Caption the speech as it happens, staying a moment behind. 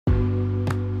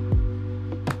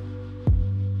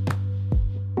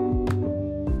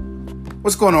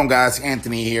What's going on, guys?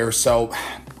 Anthony here. So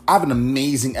I have an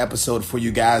amazing episode for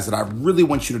you guys that I really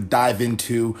want you to dive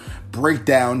into, break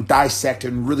down, dissect,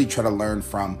 and really try to learn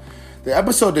from. The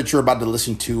episode that you're about to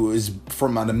listen to is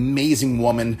from an amazing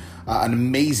woman, an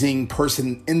amazing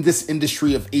person in this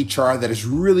industry of HR that is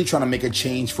really trying to make a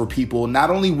change for people,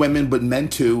 not only women, but men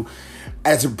too,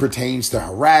 as it pertains to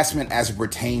harassment, as it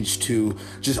pertains to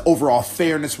just overall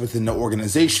fairness within the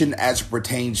organization, as it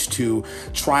pertains to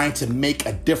trying to make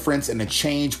a difference and a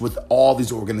change with all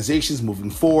these organizations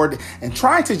moving forward, and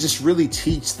trying to just really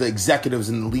teach the executives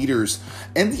and the leaders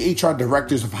and the HR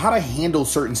directors of how to handle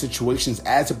certain situations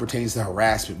as it pertains to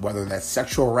harassment, whether that's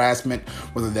sexual harassment,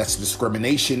 whether that's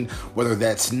discrimination, whether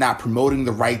that's not promoting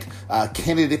the right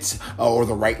candidates or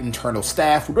the right internal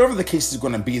staff, whatever the case is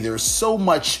going to be. There's so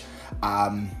much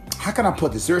how can I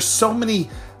put this? There's so many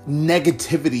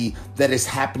negativity that is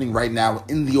happening right now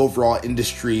in the overall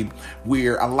industry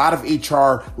where a lot of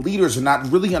HR leaders are not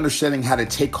really understanding how to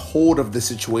take hold of the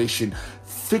situation,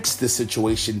 fix the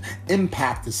situation,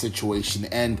 impact the situation.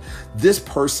 And this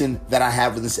person that I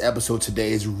have in this episode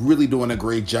today is really doing a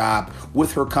great job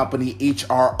with her company,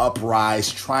 HR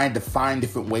Uprise, trying to find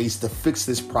different ways to fix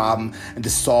this problem and to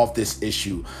solve this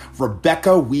issue.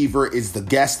 Rebecca Weaver is the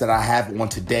guest that I have on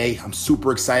today. I'm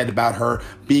super excited about her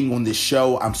being on this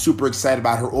show. I'm super excited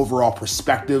about her overall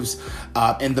perspectives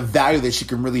and the value that she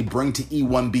can really bring to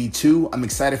E1B2. I'm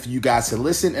excited for you guys to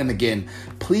listen. And again,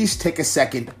 please take a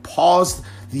second, pause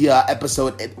the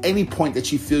episode at any point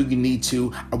that you feel you need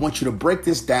to. I want you to break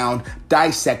this down,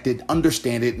 dissect it,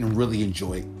 understand it, and really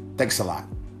enjoy it. Thanks a lot.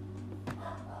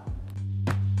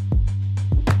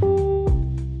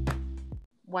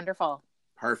 Wonderful.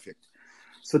 Perfect.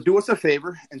 So do us a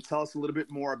favor and tell us a little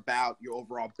bit more about your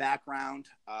overall background,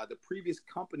 the previous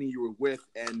company you were with,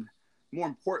 and more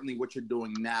importantly, what you're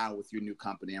doing now with your new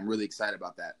company. I'm really excited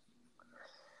about that.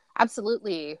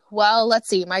 Absolutely. Well, let's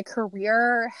see. My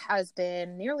career has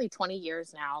been nearly 20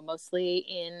 years now, mostly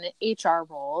in HR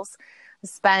roles.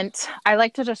 I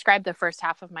like to describe the first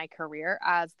half of my career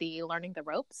as the learning the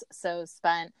ropes. So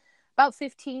spent about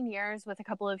 15 years with a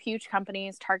couple of huge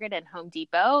companies, Target and Home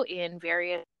Depot, in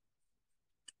various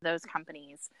those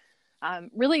companies.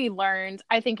 Really learned,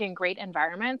 I think, in great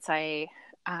environments. I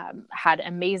had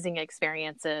amazing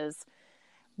experiences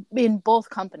in both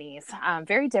companies,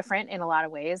 very different in a lot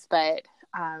of ways, but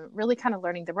really kind of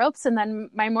learning the ropes. And then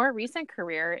my more recent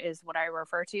career is what I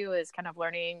refer to as kind of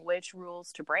learning which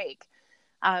rules to break.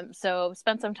 So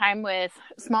spent some time with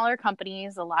smaller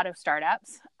companies, a lot of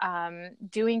startups,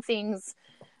 doing things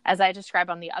as I describe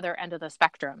on the other end of the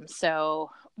spectrum. So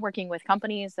working with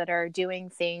companies that are doing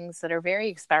things that are very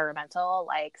experimental,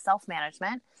 like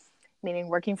self-management, meaning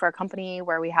working for a company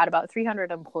where we had about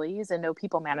 300 employees and no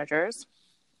people managers,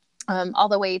 all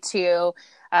the way to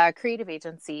creative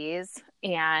agencies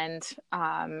and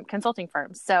consulting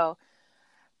firms. So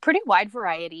pretty wide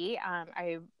variety.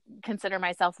 I consider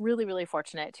myself really, really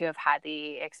fortunate to have had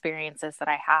the experiences that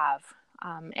I have.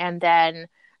 And then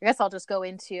I guess I'll just go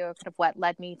into kind of what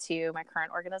led me to my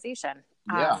current organization.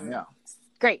 Yeah.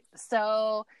 Great.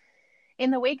 So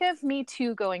in the wake of Me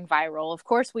Too going viral, of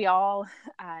course, we all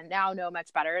now know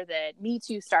much better that Me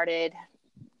Too started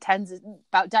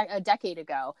about a decade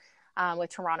ago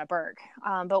with Tarana Burke.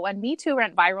 But when Me Too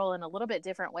went viral in a little bit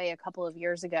different way a couple of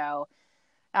years ago,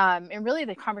 and really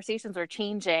the conversations are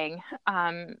changing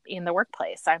in the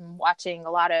workplace. I'm watching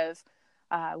a lot of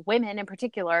women in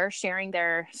particular sharing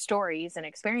their stories and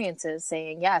experiences,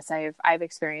 saying, yes, I've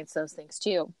experienced those things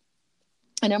too.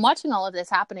 And I'm watching all of this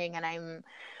happening, and I'm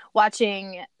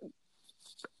watching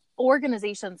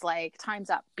organizations like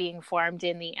Time's Up being formed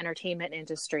in the entertainment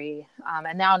industry.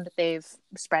 And now they've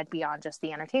spread beyond just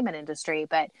the entertainment industry,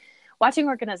 but watching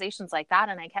organizations like that.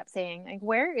 And I kept saying, like,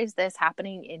 where is this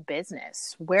happening in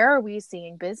business? Where are we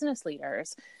seeing business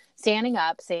leaders standing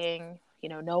up saying,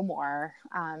 no more,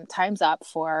 time's up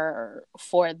for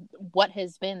what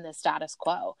has been the status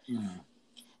quo. Mm.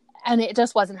 And it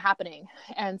just wasn't happening.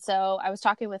 And so I was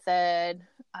talking with a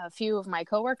few of my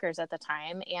coworkers at the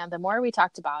time, and the more we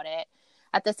talked about it,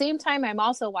 at the same time, I'm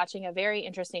also watching a very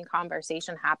interesting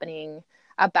conversation happening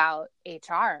about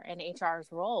HR and HR's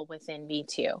role within Me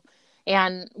Too.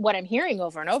 And what I'm hearing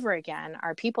over and over again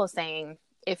are people saying,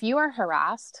 if you are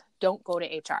harassed, don't go to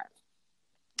HR.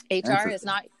 HR is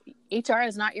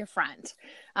not your friend.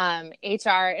 HR,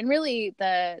 and really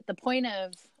the point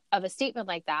of a statement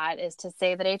like that is to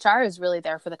say that HR is really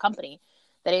there for the company,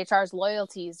 that HR's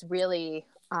loyalties really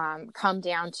come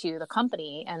down to the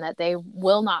company, and that they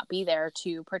will not be there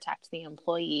to protect the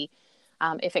employee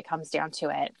if it comes down to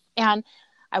it. And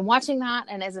I'm watching that.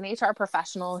 And as an HR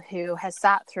professional who has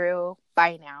sat through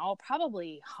by now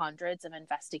probably hundreds of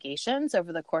investigations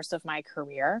over the course of my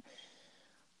career,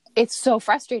 it's so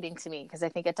frustrating to me because I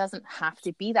think it doesn't have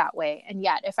to be that way. And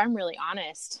yet, if I'm really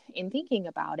honest in thinking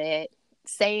about it,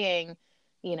 saying,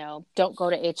 don't go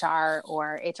to HR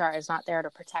or HR is not there to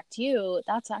protect you,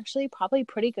 that's actually probably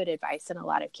pretty good advice in a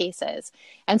lot of cases.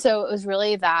 And so it was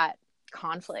really that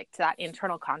conflict, that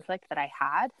internal conflict that I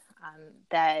had,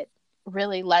 that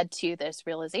really led to this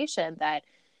realization that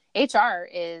HR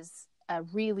is a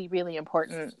really, really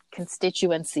important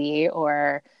constituency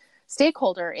or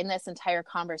stakeholder in this entire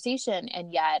conversation.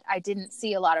 And yet I didn't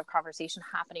see a lot of conversation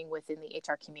happening within the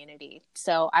HR community.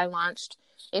 So I launched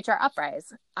HR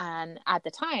Uprise. And at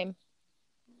the time,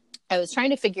 I was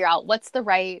trying to figure out what's the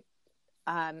right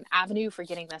avenue for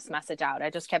getting this message out. I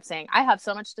just kept saying, I have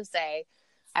so much to say.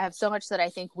 I have so much that I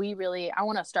think I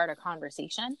want to start a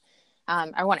conversation.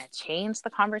 I want to change the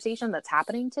conversation that's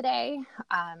happening today.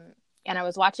 And I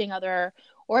was watching other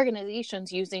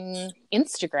organizations using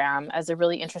Instagram as a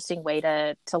really interesting way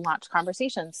to launch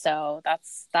conversations. So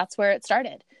that's where it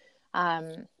started.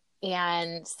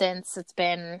 And since it's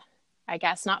been, I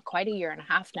guess, not quite a year and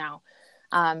a half now,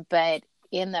 but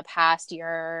in the past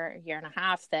year and a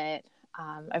half that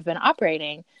I've been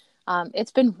operating,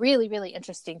 it's been really, really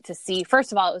interesting to see.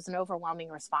 First of all, it was an overwhelming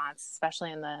response,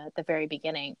 especially in the very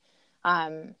beginning.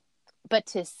 But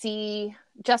to see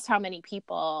just how many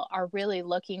people are really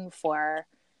looking for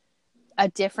a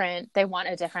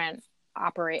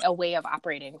way of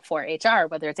operating for HR,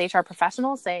 whether it's HR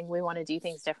professionals saying we want to do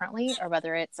things differently, or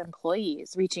whether it's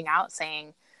employees reaching out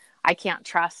saying, I can't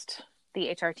trust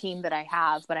the HR team that I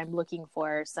have, but I'm looking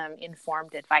for some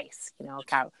informed advice.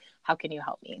 How can you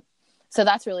help me? So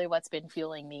that's really what's been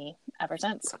fueling me ever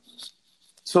since.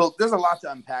 So there's a lot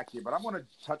to unpack here, but I want to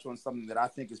touch on something that I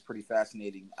think is pretty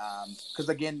fascinating. Because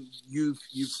again, you've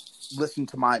listened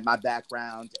to my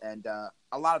background, and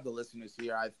a lot of the listeners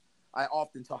here, I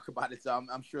often talk about it, so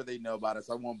I'm sure they know about it,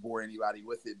 so I won't bore anybody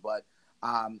with it. But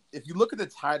if you look at the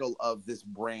title of this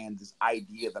brand, this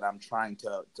idea that I'm trying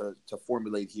to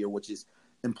formulate here, which is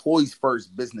employees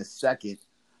first, business second,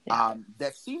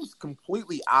 that seems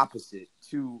completely opposite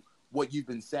to what you've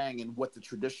been saying and what the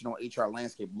traditional HR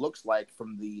landscape looks like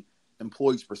from the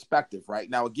employee's perspective, right?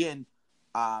 Now, again,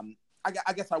 I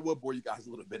guess I will bore you guys a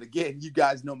little bit. Again, you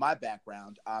guys know my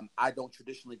background. I don't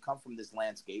traditionally come from this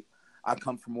landscape. I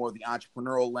come from more of the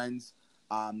entrepreneurial lens,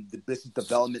 the business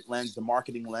development lens, the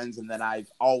marketing lens, and then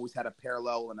I've always had a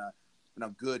parallel and a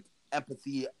good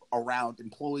empathy around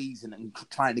employees and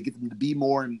trying to get them to be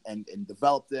more and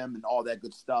develop them and all that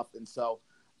good stuff. And so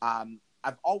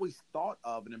I've always thought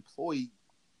of an employee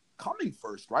coming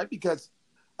first, right? Because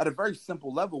at a very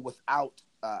simple level, without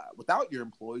your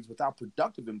employees, without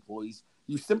productive employees,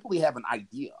 you simply have an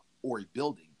idea or a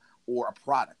building or a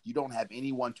product. You don't have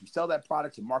anyone to sell that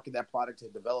product, to market that product, to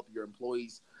develop your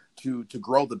employees, to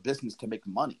grow the business, to make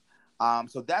money.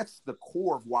 So that's the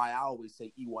core of why I always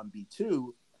say E1B2.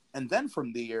 And then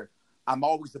from there, I'm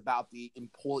always about the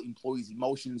employees'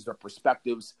 emotions, their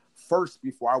perspectives first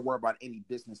before I worry about any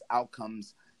business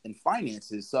outcomes and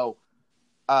finances. So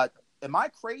am I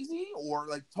crazy? Or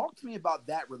talk to me about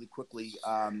that really quickly,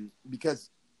 because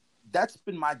that's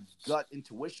been my gut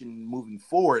intuition moving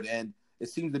forward. And it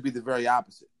seems to be the very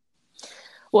opposite.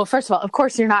 Well, first of all, of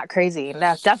course, you're not crazy.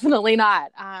 No, definitely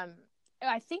not.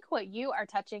 I think what you are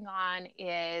touching on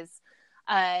is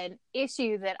an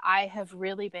issue that I have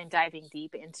really been diving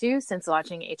deep into since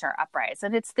launching HR Uprise.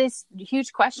 And it's this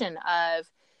huge question of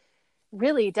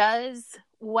really, does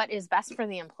what is best for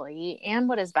the employee and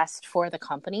what is best for the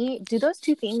company, do those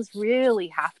two things really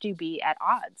have to be at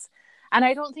odds? And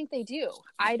I don't think they do.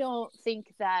 I don't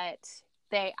think that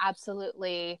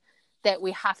that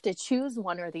we have to choose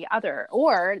one or the other,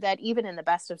 or that even in the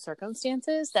best of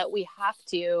circumstances that we have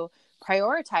to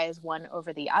prioritize one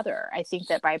over the other. I think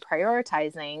that by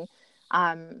prioritizing,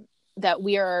 that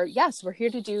we're here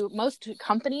to do, most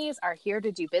companies are here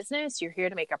to do business. You're here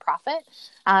to make a profit.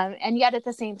 And yet at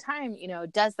the same time,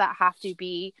 does that have to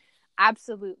be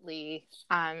absolutely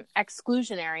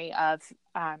exclusionary of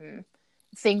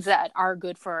things that are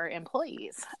good for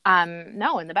employees?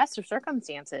 No, in the best of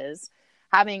circumstances,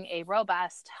 having a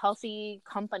robust, healthy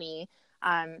company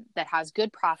that has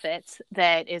good profits,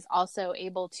 that is also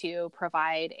able to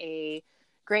provide a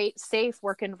great, safe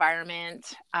work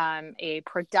environment, a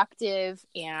productive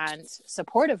and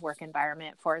supportive work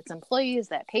environment for its employees,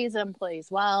 that pays employees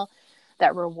well,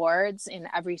 that rewards in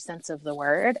every sense of the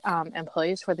word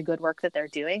employees for the good work that they're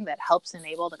doing, that helps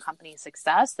enable the company's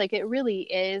success. It really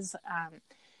is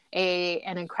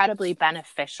an incredibly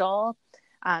beneficial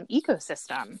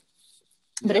ecosystem.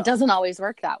 but it Yeah. doesn't always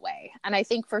work that way. And I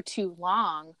think for too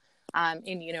long, and,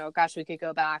 gosh, we could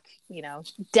go back,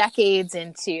 decades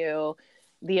into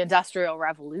the Industrial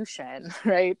Revolution,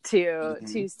 right? Mm-hmm.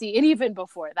 To see, and even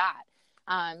before that,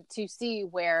 to see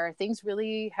where things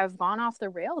really have gone off the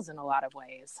rails in a lot of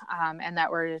ways. And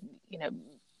that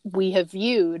we have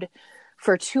viewed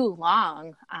for too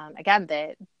long, again,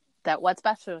 that what's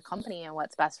best for the company and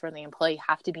what's best for the employee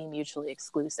have to be mutually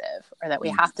exclusive, or that we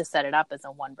have to set it up as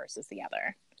a one versus the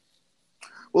other.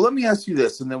 Well, let me ask you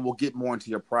this, and then we'll get more into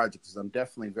your project, because I'm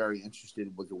definitely very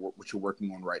interested with what you're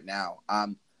working on right now.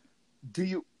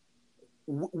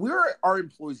 Where are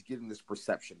employees getting this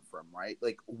perception from, right?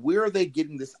 Like, where are they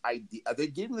getting this idea? Are they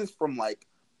getting this from, like,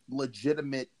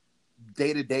 legitimate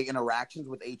day-to-day interactions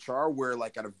with HR, where,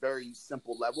 like, at a very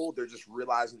simple level, they're just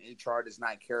realizing HR does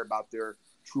not care about their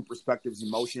true perspectives,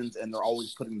 emotions, and they're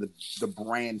always putting the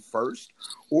brand first?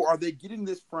 Or are they getting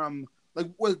this from, like,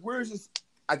 where is this,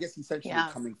 I guess, essentially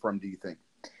coming from, do you think?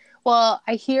 Well,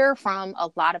 I hear from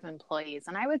a lot of employees,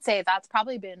 and I would say that's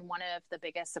probably been one of the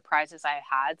biggest surprises I've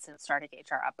had since starting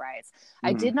HR Uprise. Mm-hmm.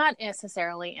 I did not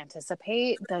necessarily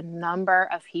anticipate the number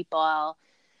of people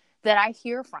that I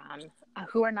hear from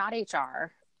who are not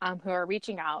HR, who are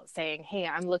reaching out saying, hey,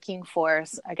 I'm looking for,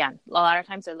 again, a lot of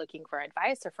times they're looking for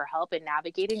advice or for help in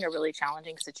navigating a really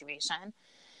challenging situation.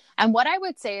 And what I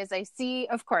would say is I see,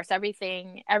 of course,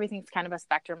 everything's kind of a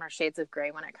spectrum or shades of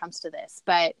gray when it comes to this,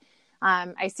 but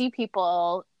I see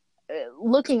people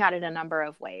looking at it a number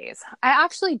of ways. I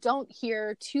actually don't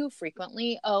hear too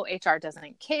frequently, oh, HR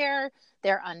doesn't care.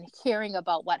 They're uncaring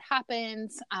about what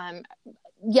happens.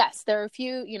 Yes, there are a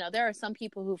few, there are some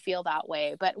people who feel that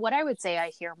way. But what I would say I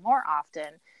hear more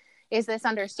often is this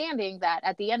understanding that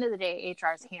at the end of the day,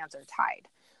 HR's hands are tied,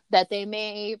 that they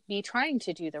may be trying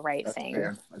to do the right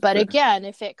thing. But again,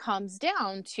 if it comes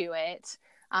down to it,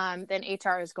 then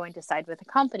HR is going to side with the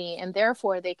company, and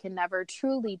therefore they can never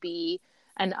truly be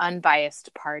an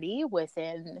unbiased party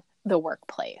within the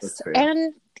workplace.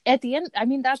 And at the end, I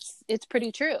mean, it's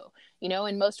pretty true,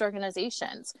 in most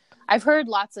organizations. I've heard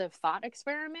lots of thought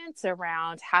experiments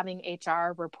around having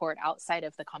HR report outside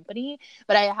of the company,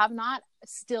 but I have not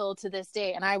still to this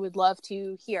day. And I would love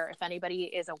to hear if anybody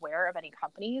is aware of any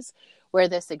companies where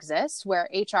this exists, where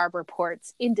HR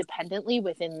reports independently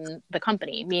within the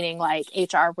company, meaning like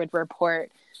HR would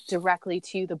report directly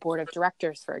to the board of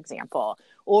directors, for example,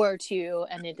 or to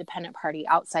an independent party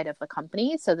outside of the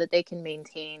company so that they can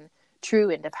maintain true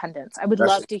independence. I would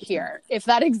love to hear if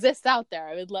that exists out there.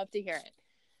 I would love to hear it.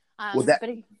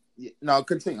 No,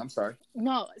 continue. I'm sorry.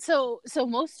 No. So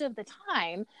most of the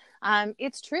time,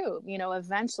 it's true.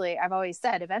 Eventually, I've always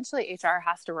said, eventually HR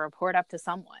has to report up to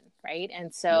someone, right?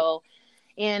 And so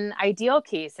in ideal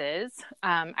cases,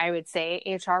 I would say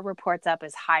HR reports up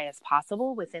as high as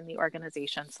possible within the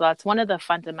organization. So that's one of the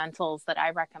fundamentals that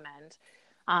I recommend,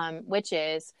 which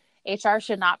is HR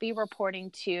should not be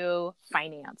reporting to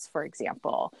finance, for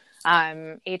example.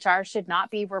 HR should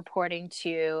not be reporting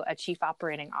to a chief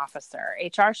operating officer.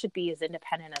 HR should be as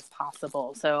independent as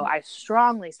possible. So I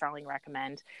strongly, strongly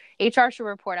recommend HR should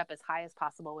report up as high as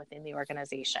possible within the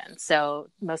organization. So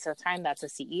most of the time that's a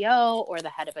CEO or the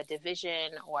head of a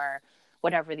division or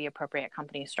whatever the appropriate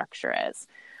company structure is.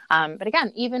 But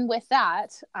again, even with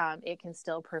that, it can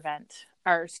still present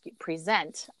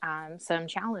some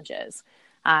challenges.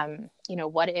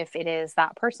 What if it is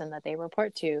that person that they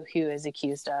report to who is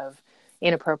accused of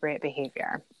inappropriate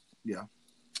behavior? Yeah.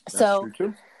 So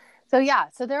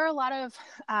there are a lot of,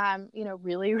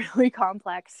 really, really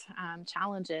complex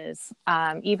challenges,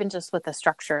 even just with the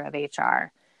structure of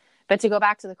HR. But to go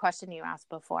back to the question you asked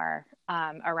before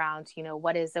around,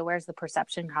 where's the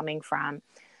perception coming from?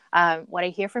 What I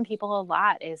hear from people a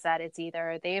lot is that it's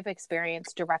either they have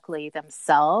experienced directly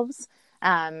themselves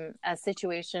a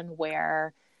situation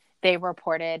where they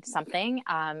reported something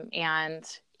and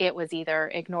it was either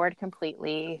ignored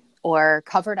completely or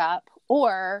covered up,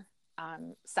 or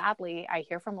sadly, I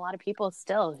hear from a lot of people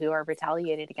still who are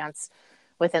retaliated against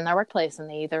within their workplace, and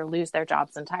they either lose their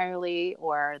jobs entirely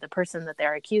or the person that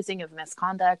they're accusing of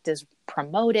misconduct is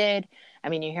promoted. I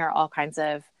mean, you hear all kinds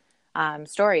of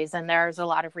stories, and there's a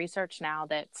lot of research now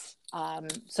that's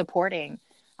supporting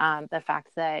the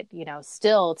fact that,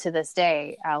 still to this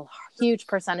day, a huge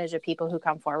percentage of people who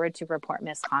come forward to report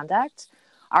misconduct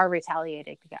are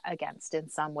retaliated against in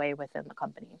some way within the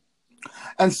company.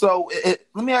 And so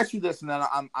let me ask you this, and then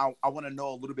I want to know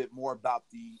a little bit more about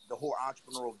the whole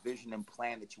entrepreneurial vision and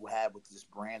plan that you have with this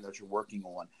brand that you're working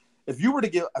on. If you were to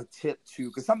give a tip to,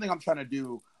 because something I'm trying to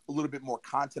do a little bit more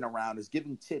content around is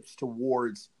giving tips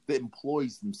towards the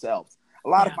employees themselves. A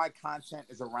lot of my content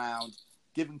is around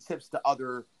giving tips to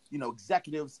other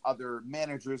executives, other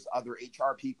managers, other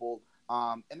HR people.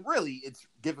 And really it's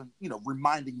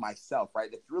reminding myself, right?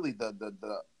 It's really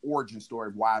the origin story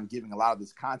of why I'm giving a lot of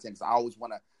this content. I always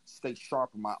want to stay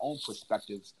sharp in my own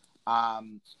perspectives.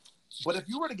 But if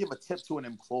you were to give a tip to an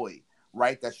employee,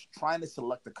 right, that's trying to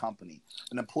select a company,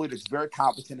 an employee that's very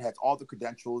competent, has all the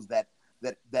credentials, that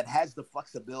has the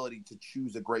flexibility to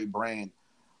choose a great brand,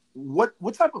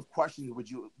 what type of questions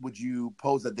would you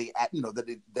pose that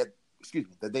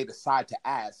they decide to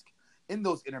ask in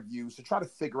those interviews to try to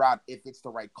figure out if it's the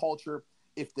right culture,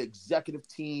 if the executive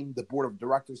team, the board of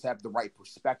directors have the right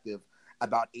perspective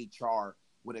about HR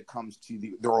when it comes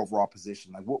to their overall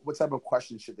position? Like what type of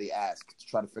questions should they ask to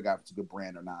try to figure out if it's a good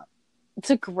brand or not?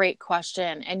 It's a great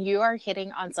question. And you are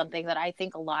hitting on something that I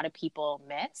think a lot of people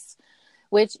miss,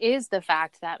 which is the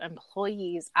fact that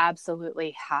employees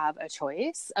absolutely have a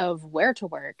choice of where to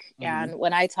work. Mm-hmm. And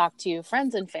when I talk to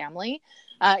friends and family,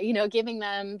 giving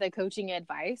them the coaching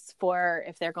advice for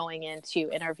if they're going in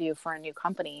to interview for a new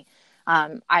company,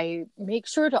 I make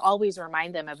sure to always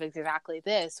remind them of exactly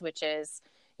this, which is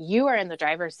you are in the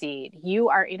driver's seat. You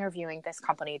are interviewing this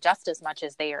company just as much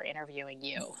as they are interviewing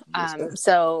you.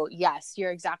 So yes,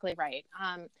 you're exactly right.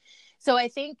 So I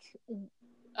think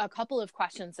a couple of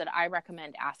questions that I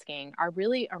recommend asking are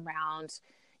really around,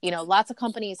 lots of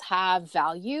companies have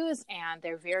values and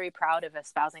they're very proud of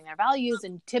espousing their values.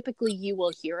 And typically you will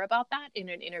hear about that in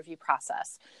an interview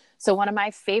process. So one of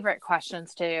my favorite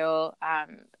questions to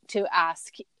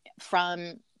ask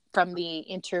from the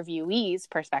interviewee's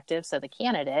perspective, so the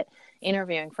candidate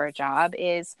interviewing for a job,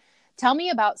 is tell me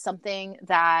about something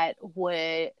that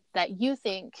you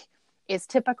think is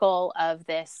typical of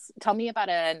this. Tell me about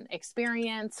an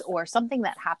experience or something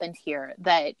that happened here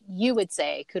that you would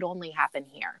say could only happen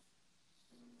here.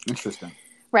 Interesting.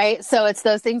 Right? So it's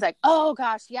those things like, oh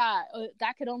gosh, yeah,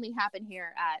 that could only happen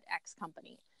here at X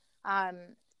company.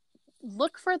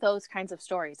 Look for those kinds of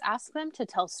stories. Ask them to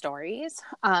tell stories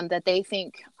that they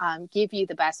think give you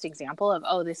the best example of,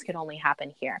 oh, this could only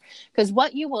happen here. Because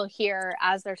what you will hear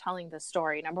as they're telling the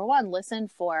story, number one, listen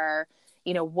for,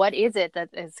 what is it that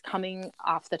is coming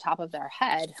off the top of their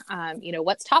head?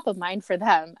 What's top of mind for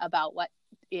them about what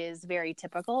is very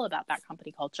typical about that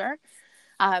company culture.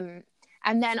 And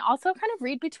then also kind of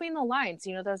read between the lines.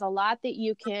 There's a lot that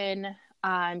you can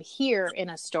hear in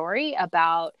a story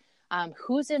about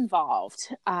who's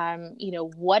involved,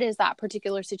 what is that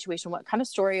particular situation? What kind of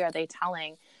story are they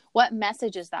telling? What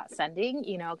message is that sending?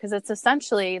 Because it's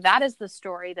essentially, that is the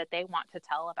story that they want to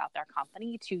tell about their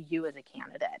company to you as a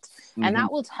candidate. Mm-hmm. And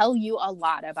that will tell you a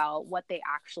lot about what they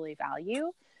actually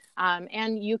value.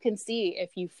 And you can see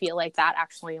if you feel like that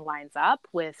actually lines up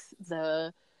with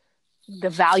the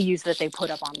values that they put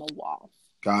up on the wall.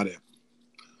 Got it.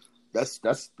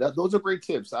 Those are great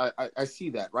tips. I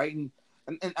see that, right? And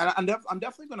I'm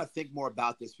definitely going to think more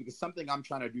about this, because something I'm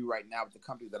trying to do right now with the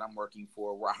company that I'm working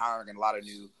for, we're hiring a lot of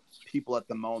new people at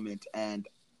the moment, and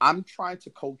I'm trying to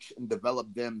coach and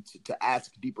develop them to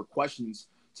ask deeper questions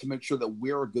to make sure that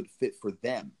we're a good fit for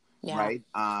them, right?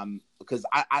 Because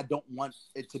I don't want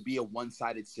it to be a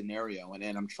one-sided scenario,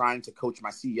 and I'm trying to coach my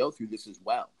CEO through this as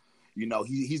well.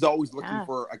 He's always looking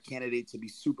for a candidate to be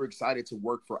super excited to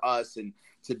work for us and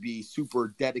to be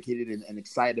super dedicated and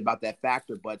excited about that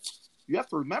factor, but you have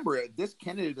to remember, if this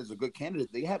candidate is a good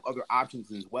candidate, they have other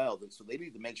options as well. So they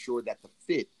need to make sure that the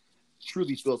fit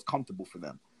truly feels comfortable for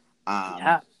them.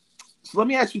 So let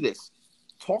me ask you this.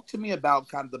 Talk to me about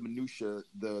kind of the minutia,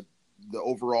 the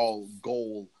overall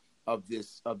goal of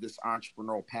this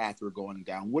entrepreneurial path we're going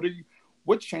down.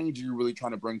 What change are you really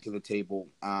trying to bring to the table?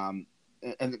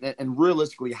 And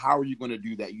realistically, how are you going to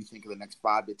do that, you think, in the next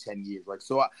 5 to 10 years? Like,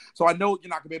 so I know you're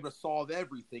not going to be able to solve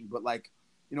everything, but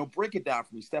break it down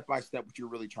for me step by step what you're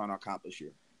really trying to accomplish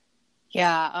here.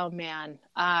 Yeah. Oh man.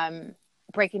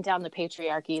 Breaking down the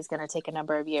patriarchy is going to take a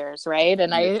number of years. Right.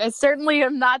 And I certainly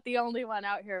am not the only one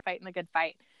out here fighting the good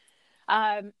fight.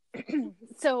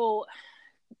 So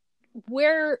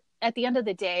where, at the end of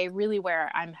the day, really where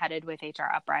I'm headed with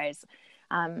HR Uprise,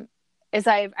 is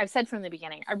I've said from the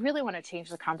beginning, I really want to change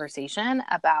the conversation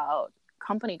about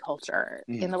company culture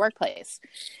in the workplace.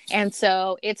 And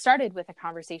so it started with a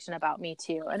conversation about Me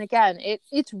Too. And again,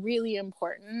 it's really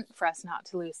important for us not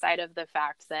to lose sight of the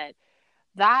fact that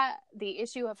the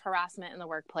issue of harassment in the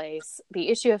workplace, the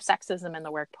issue of sexism in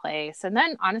the workplace, and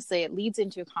then honestly, it leads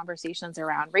into conversations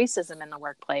around racism in the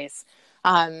workplace,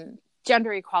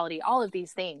 gender equality, all of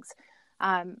these things.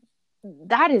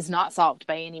 That is not solved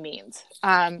by any means.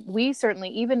 We certainly,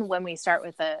 even when we start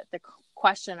with the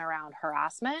question around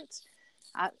harassment,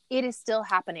 it is still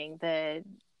happening.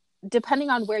 Depending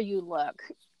on where you look,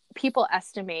 people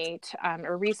estimate,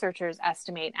 or researchers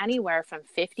estimate, anywhere from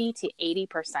 50 to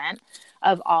 80%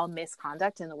 of all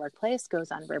misconduct in the workplace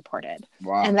goes unreported.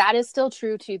 Wow. And that is still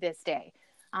true to this day.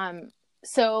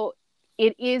 So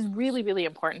it is really, really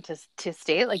important to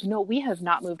state, like, no, we have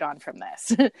not moved on from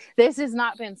this. This has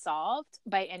not been solved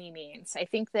by any means. I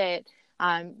think that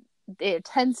it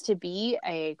tends to be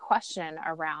a question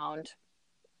around,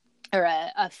 or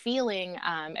a feeling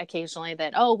occasionally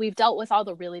that, oh, we've dealt with all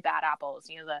the really bad apples,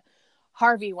 the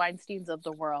Harvey Weinsteins of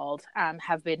the world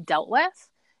have been dealt with.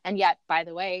 And yet, by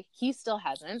the way, he still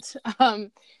hasn't.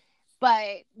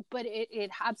 But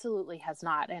it absolutely has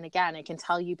not. And again, I can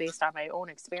tell you based on my own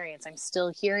experience, I'm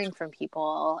still hearing from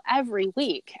people every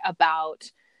week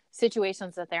about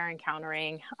situations that they're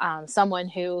encountering. Someone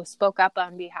who spoke up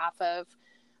on behalf of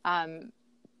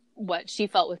what she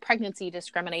felt with pregnancy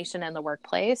discrimination in the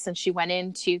workplace. And she went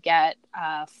in to get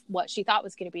what she thought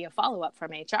was going to be a follow-up from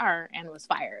HR and was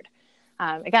fired.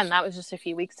 Again, that was just a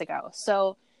few weeks ago.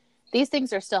 So these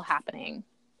things are still happening.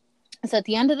 So at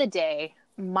the end of the day,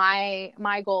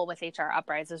 my goal with HR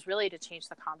Uprise is really to change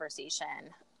the conversation.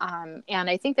 And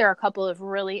I think there are a couple of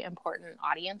really important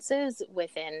audiences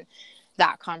within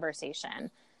that conversation.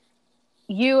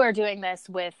 You are doing this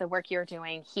with the work you're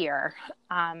doing here.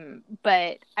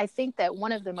 But I think that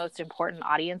one of the most important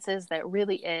audiences that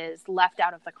really is left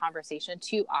out of the conversation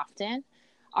too often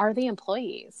are the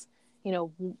employees.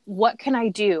 What can I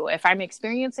do if I'm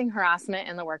experiencing harassment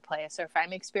in the workplace, or if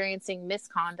I'm experiencing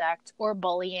misconduct or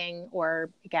bullying, or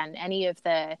again, any of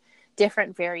the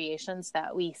different variations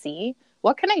that we see?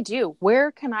 What can I do?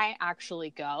 Where can I actually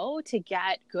go to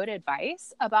get good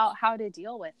advice about how to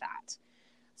deal with that?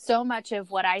 So much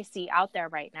of what I see out there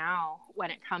right now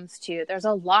when it comes to, there's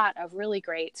a lot of really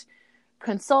great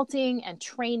consulting and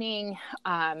training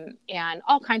and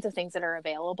all kinds of things that are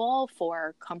available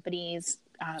for companies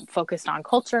focused on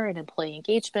culture and employee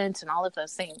engagement and all of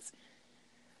those things.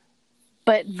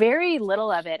 But very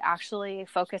little of it actually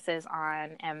focuses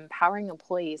on empowering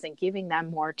employees and giving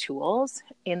them more tools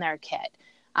in their kit.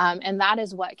 And that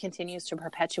is what continues to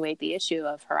perpetuate the issue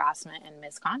of harassment and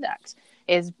misconduct,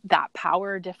 is that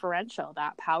power differential,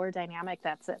 that power dynamic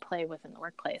that's at play within the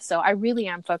workplace. So I really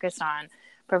am focused on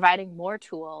providing more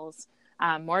tools,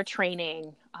 more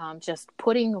training, just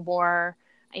putting more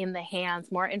in the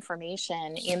hands, more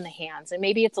information in the hands. And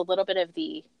maybe it's a little bit of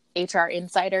the HR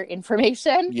insider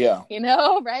information, Yeah.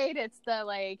 Right? It's the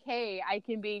like, hey,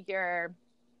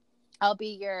 I'll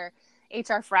be your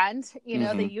HR friend,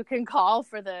 that you can call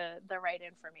for the right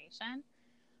information.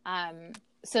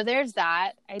 So there's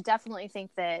that. I definitely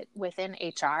think that within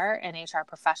HR and HR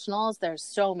professionals, there's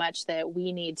so much that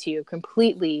we need to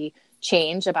completely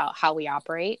change about how we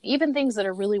operate, even things that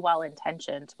are really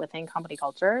well-intentioned within company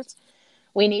cultures.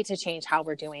 We need to change how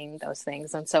we're doing those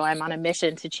things. And so I'm on a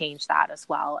mission to change that as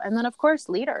well. And then, of course,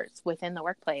 leaders within the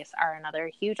workplace are another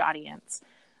huge audience.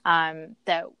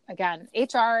 That, again,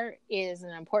 HR is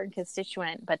an important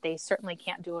constituent, but they certainly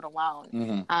can't do it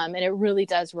alone. And it really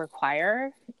does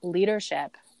require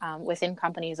leadership within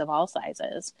companies of all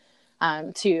sizes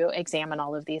to examine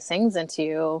all of these things and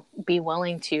to be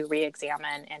willing to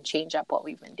re-examine and change up what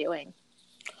we've been doing.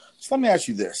 So let me ask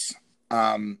you this.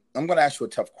 I'm going to ask you a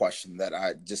tough question that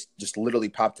I just literally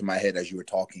popped in my head as you were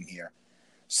talking here.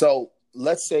 So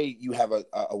let's say you have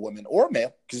a woman or a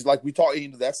male, because like we talk,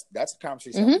 that's a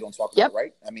conversation we don't talk about,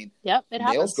 right? I mean, it males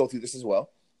happens. Go through this as well.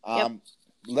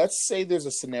 Let's say there's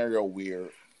a scenario where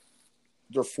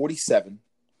they're 47,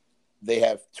 they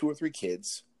have 2 or 3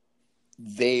 kids,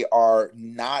 they are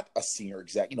not a senior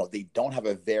exec, they don't have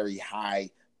a very high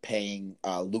paying,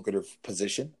 lucrative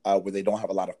position where they don't have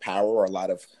a lot of power or a lot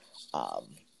of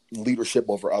leadership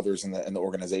over others in the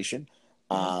organization.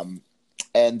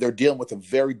 And they're dealing with a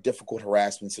very difficult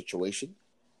harassment situation,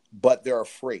 but they're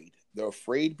afraid. They're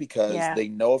afraid because they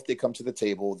know if they come to the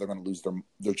table, they're going to lose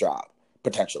their job,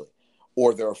 potentially.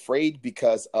 Or they're afraid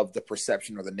because of the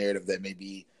perception or the narrative that may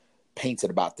be painted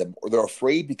about them. Or they're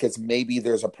afraid because maybe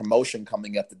there's a promotion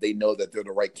coming up that they know that they're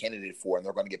the right candidate for, and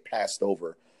they're going to get passed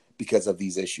over because of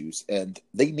these issues. And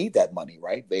they need that money,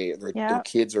 right? Their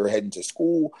kids are heading to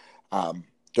school.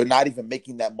 They're not even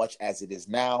making that much as it is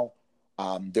now.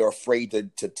 They're afraid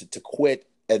to quit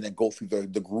and then go through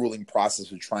the grueling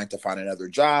process of trying to find another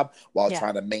job while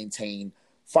trying to maintain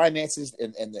finances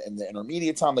in the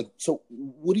intermediate time. Like, so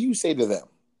what do you say to them?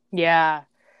 Yeah.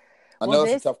 I know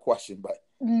it's a tough question, but.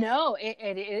 No,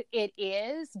 it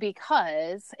is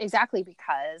because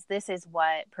this is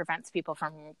what prevents people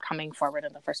from coming forward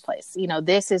in the first place.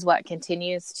 This is what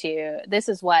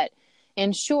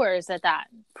ensures that that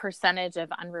percentage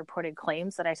of unreported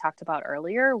claims that I talked about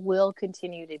earlier will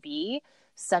continue to be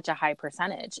such a high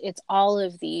percentage. It's all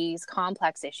of these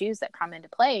complex issues that come into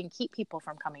play and keep people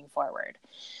from coming forward.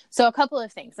 So a couple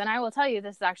of things, and I will tell you,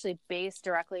 this is actually based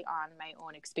directly on my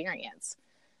own experience.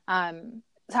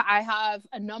 So I have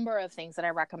a number of things that I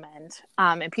recommend,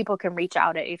 and people can reach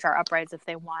out at HR Uprights if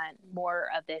they want more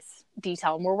of this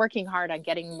detail. And we're working hard on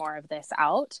getting more of this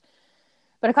out.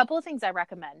 But a couple of things I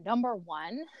recommend. Number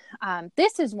one,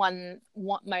 this is one,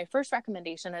 my first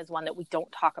recommendation is one that we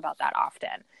don't talk about that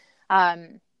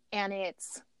often. And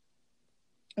it's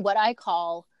what I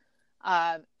call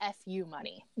FU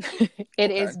money.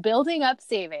 It is building up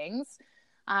savings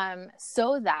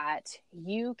so that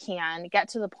you can get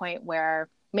to the point where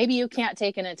maybe you can't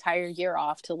take an entire year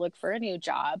off to look for a new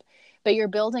job, but you're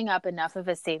building up enough of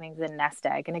a savings and nest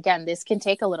egg. And again, this can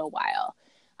take a little while.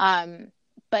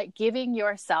 But giving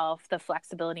yourself the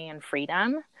flexibility and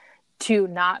freedom to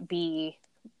not be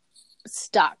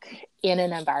stuck in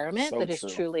an environment that is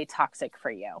truly toxic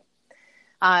for you.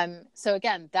 So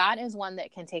again, that is one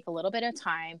that can take a little bit of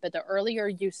time, but the earlier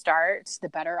you start, the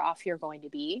better off you're going to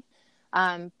be.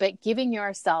 But giving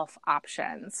yourself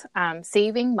options,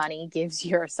 saving money gives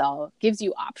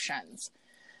you options.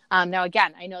 Now,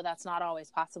 again, I know that's not always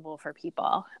possible for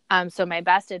people. So my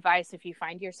best advice, if you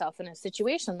find yourself in a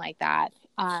situation like that,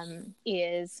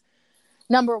 is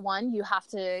number one, you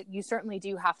certainly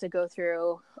do have to go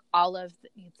through all of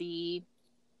the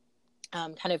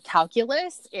kind of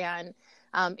calculus and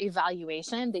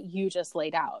evaluation that you just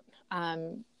laid out.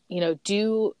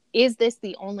 Is this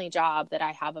the only job that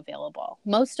I have available?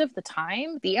 Most of the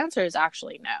time, the answer is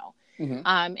actually no.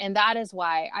 Mm-hmm. And that is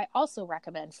why I also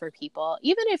recommend for people,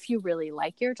 even if you really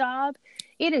like your job,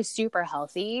 it is super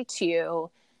healthy to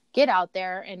get out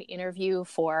there and interview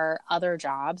for other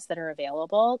jobs that are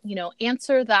available.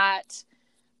 Answer that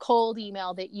cold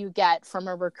email that you get from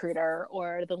a recruiter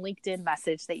or the LinkedIn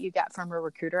message that you get from a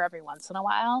recruiter every once in a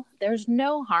while. There's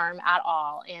no harm at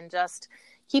all in just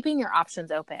keeping your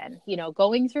options open,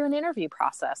 going through an interview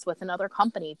process with another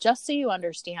company, just so you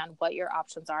understand what your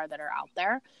options are that are out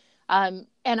there. And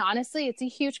honestly, it's a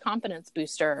huge confidence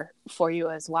booster for you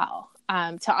as well,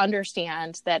 to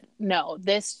understand that, no,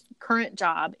 this current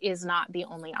job is not the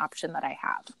only option that I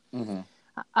have.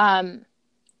 Mm-hmm.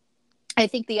 I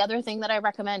think the other thing that I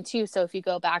recommend too, so if you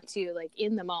go back to like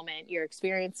in the moment, you're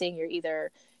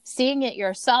either seeing it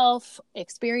yourself,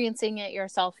 experiencing it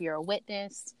yourself, you're a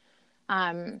witness.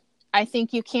 I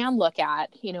think you can look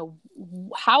at,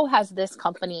 how has this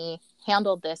company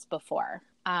handled this before?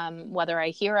 Whether I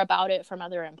hear about it from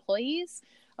other employees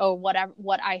or what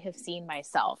I have seen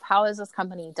myself. How has this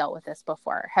company dealt with this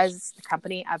before? Has the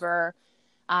company ever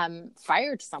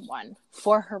fired someone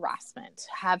for harassment?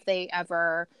 Have they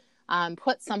ever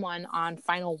put someone on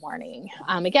final warning?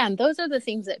 Again, those are the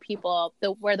things that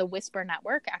where the whisper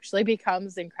network actually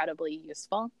becomes incredibly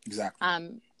useful.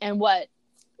 Exactly. And what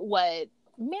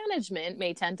management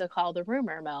may tend to call the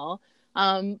rumor mill.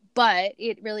 But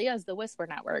it really is the whisper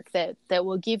network that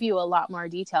will give you a lot more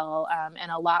detail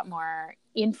and a lot more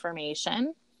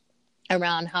information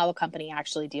around how a company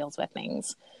actually deals with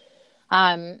things.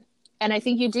 And I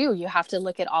think you have to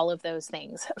look at all of those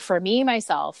things. For me,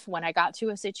 myself, when I got to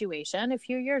a situation a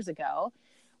few years ago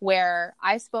where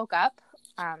I spoke up,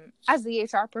 as the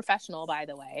HR professional, by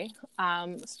the way,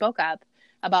 spoke up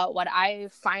about what I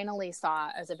finally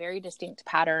saw as a very distinct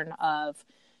pattern of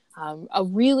a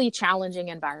really challenging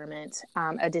environment,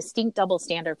 a distinct double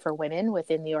standard for women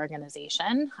within the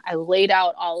organization. I laid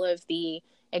out all of the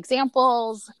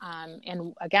examples,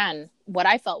 and again, what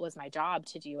I felt was my job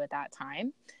to do at that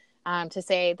time, to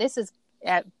say this is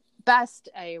at best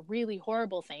a really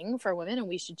horrible thing for women and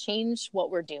we should change what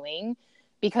we're doing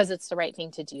because it's the right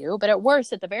thing to do. But at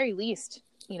worst, at the very least,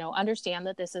 understand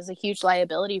that this is a huge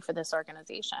liability for this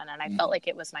organization. And I felt like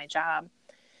it was my job.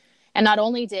 And not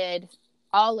only did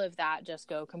all of that just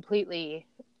go completely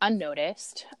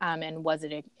unnoticed, and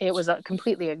it was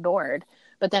completely ignored,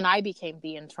 but then I became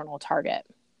the internal target.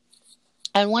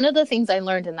 And one of the things I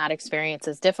learned in that experience,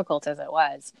 as difficult as it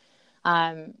was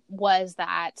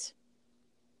that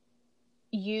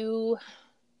you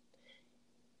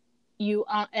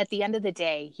at the end of the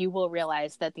day, you will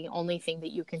realize that the only thing that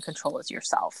you can control is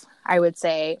yourself. I would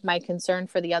say my concern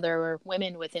for the other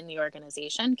women within the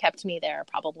organization kept me there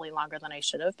probably longer than I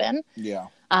should have been. Yeah.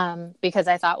 Because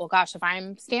I thought, well, gosh, if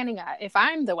I'm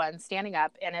the one standing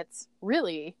up and it's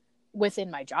really within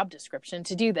my job description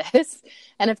to do this,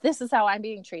 and if this is how I'm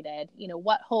being treated,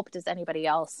 what hope does anybody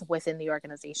else within the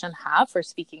organization have for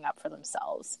speaking up for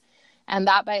themselves? And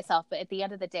that by itself, but at the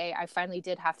end of the day, I finally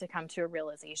did have to come to a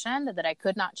realization that I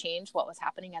could not change what was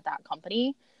happening at that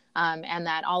company, and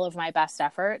that all of my best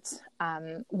efforts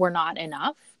were not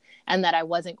enough, and that I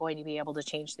wasn't going to be able to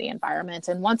change the environment.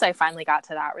 And once I finally got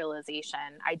to that realization,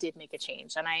 I did make a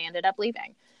change and I ended up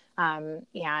leaving.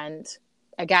 And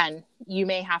again, you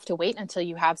may have to wait until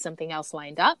you have something else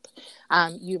lined up.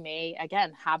 You may,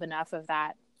 again, have enough of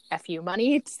that FU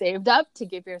money saved up to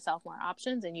give yourself more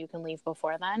options, and you can leave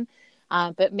before then.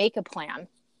 But make a plan.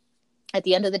 At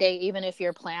the end of the day, even if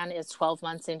your plan is 12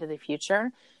 months into the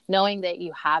future, knowing that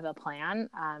you have a plan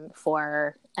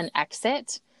for an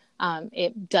exit,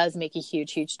 it does make a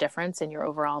huge, huge difference in your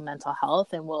overall mental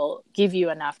health and will give you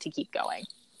enough to keep going.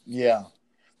 Yeah.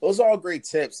 Those are all great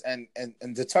tips. And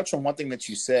to touch on one thing that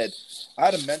you said, I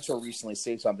had a mentor recently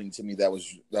say something to me that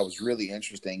was really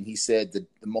interesting. He said that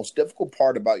the most difficult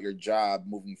part about your job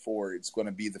moving forward is going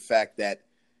to be the fact that,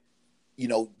 you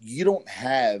know, you don't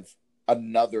have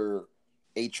another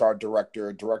HR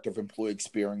director, director of employee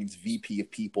experience, VP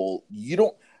of people. You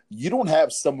don't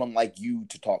have someone like you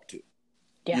to talk to.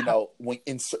 Yeah. You know, when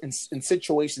in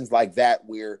situations like that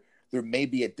where there may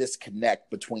be a disconnect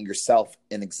between yourself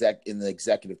and in the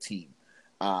executive team.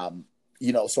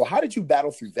 You know, so how did you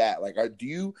battle through that? Like,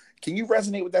 can you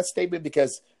resonate with that statement?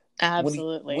 Because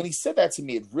absolutely, when he said that to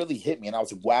me, it really hit me, and I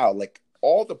was like, wow,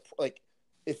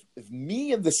 if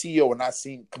me and the CEO are not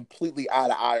seeing completely eye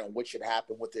to eye on what should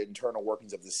happen with the internal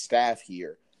workings of the staff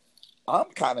here, I'm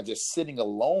kind of just sitting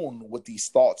alone with these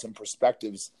thoughts and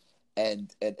perspectives.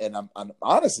 And I'm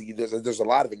honestly, there's a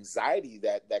lot of anxiety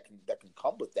that can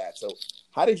come with that. So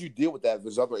how did you deal with that?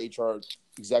 There's other HR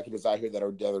executives out here that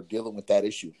are dealing with that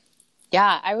issue.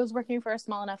 Yeah, I was working for a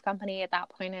small enough company at that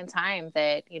point in time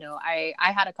that, you know, I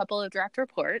had a couple of direct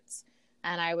reports,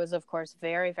 and I was, of course,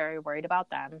 very, very worried about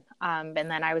them. And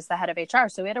then I was the head of HR.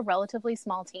 So we had a relatively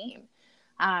small team.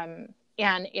 And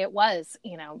it was,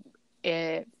 you know,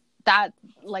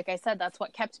 like I said, that's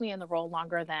what kept me in the role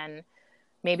longer than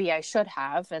maybe I should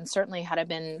have. And certainly had I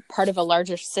been part of a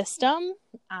larger system,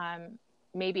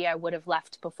 maybe I would have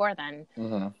left before then.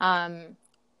 Mm-hmm.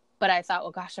 But I thought,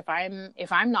 well, gosh,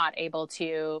 if I'm not able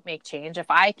to make change,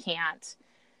 if I can't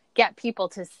get people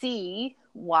to see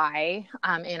why,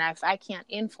 and if I can't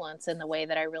influence in the way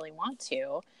that I really want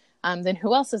to, then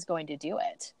who else is going to do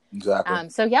it? Exactly.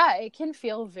 So yeah, it can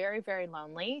feel very, very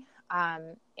lonely.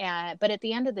 But at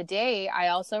the end of the day, I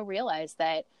also realized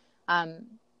that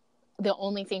the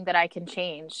only thing that I can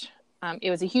change,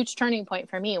 it was a huge turning point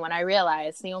for me when I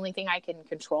realized the only thing I can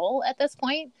control at this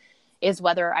point is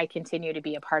whether I continue to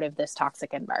be a part of this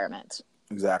toxic environment.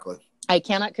 Exactly. I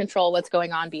cannot control what's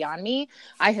going on beyond me.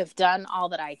 I have done all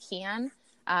that I can.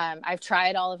 I've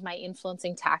tried all of my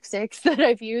influencing tactics that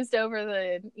I've used over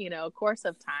the, course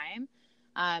of time.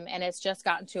 And it's just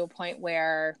gotten to a point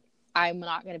where I'm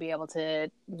not going to be able to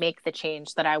make the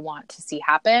change that I want to see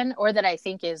happen or that I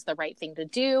think is the right thing to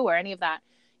do or any of that.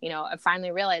 I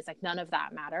finally realized like none of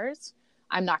that matters.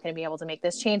 I'm not going to be able to make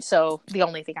this change. So the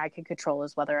only thing I can control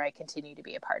is whether I continue to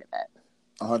be a part of it.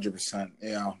 100%.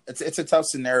 Yeah. It's a tough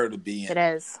scenario to be in.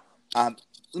 It is. Let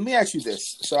me ask you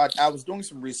this. So I was doing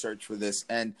some research for this,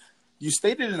 and you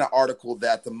stated in an article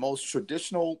that the most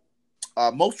traditional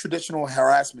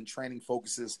harassment training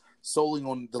focuses solely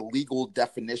on the legal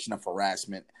definition of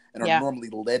harassment and are normally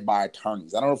led by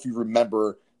attorneys. I don't know if you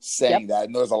remember saying that. I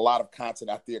know there's a lot of content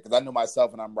out there because I know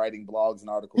myself when I'm writing blogs and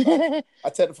articles, I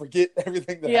tend to forget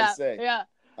everything that I say. Yeah.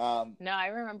 No, I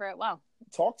remember it well.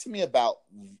 Talk to me about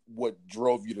what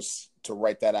drove you to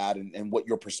write that out and what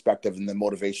your perspective and the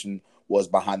motivation was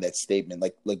behind that statement.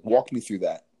 Like walk me through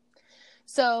that.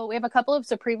 So we have a couple of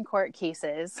Supreme Court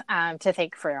cases to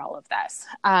thank for all of this.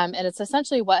 And it's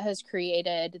essentially what has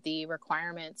created the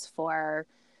requirements for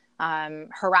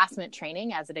harassment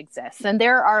training as it exists. And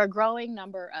there are a growing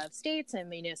number of states and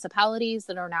municipalities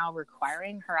that are now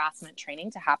requiring harassment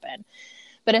training to happen.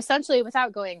 But essentially,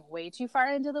 without going way too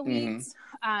far into the weeds,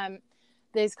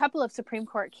 there's a couple of Supreme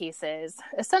Court cases.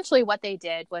 Essentially, what they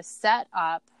did was set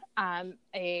up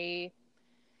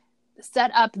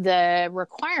the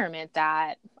requirement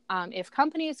that if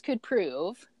companies could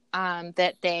prove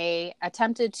that they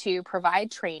attempted to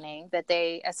provide training, that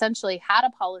they essentially had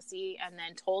a policy and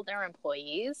then told their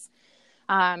employees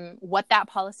what that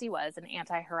policy was, an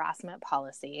anti-harassment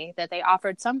policy, that they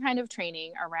offered some kind of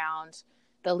training around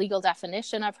the legal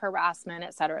definition of harassment,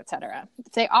 et cetera, et cetera.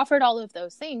 They offered all of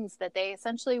those things that they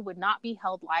essentially would not be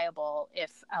held liable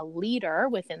if a leader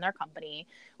within their company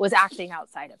was acting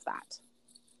outside of that.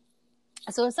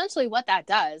 So essentially what that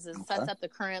does is sets up the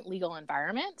current legal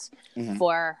environment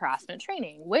for harassment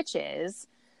training, which is,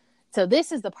 so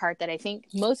this is the part that I think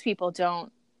most people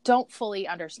don't don't fully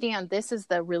understand, this is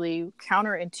the really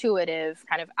counterintuitive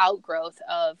kind of outgrowth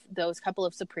of those couple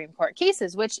of Supreme Court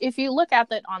cases, which if you look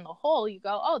at it on the whole, you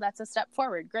go, oh, that's a step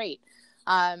forward. Great.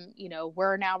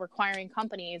 We're now requiring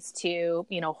companies to,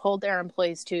 hold their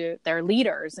employees, to their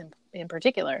leaders in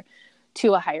particular,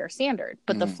 to a higher standard.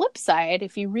 But the flip side,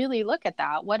 if you really look at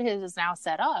that, what it is now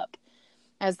set up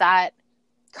is that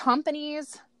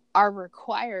companies are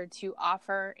required to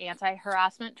offer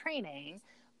anti-harassment training,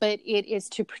 but it is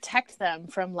to protect them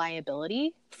from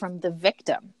liability from the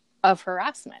victim of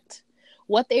harassment.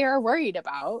 What they are worried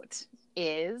about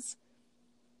is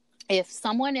if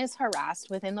someone is harassed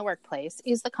within the workplace,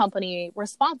 is the company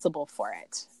responsible for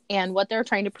it? And what they're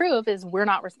trying to prove is we're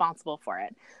not responsible for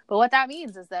it. But what that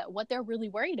means is that what they're really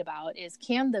worried about is,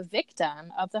 can the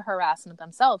victim of the harassment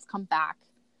themselves come back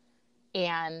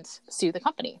and sue the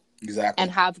company? Exactly.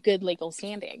 And have good legal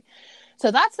standing. So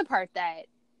that's the part that,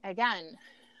 again,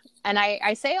 and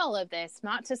I say all of this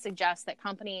not to suggest that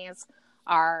companies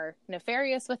are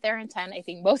nefarious with their intent. I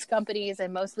think most companies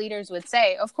and most leaders would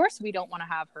say, of course, we don't want to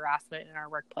have harassment in our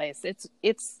workplace.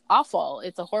 It's awful.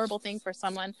 It's a horrible thing for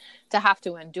someone to have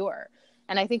to endure.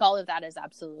 And I think all of that is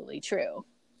absolutely true.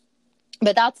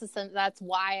 But that's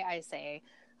why I say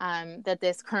that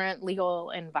this current legal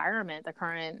environment,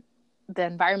 the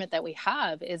environment that we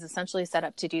have, is essentially set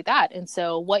up to do that. And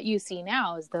so what you see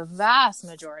now is the vast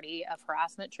majority of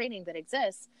harassment training that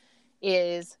exists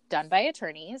is done by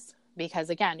attorneys, because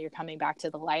again, you're coming back to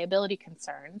the liability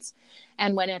concerns.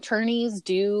 And when attorneys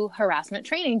do harassment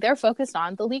training, they're focused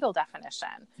on the legal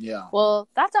definition. Yeah. Well,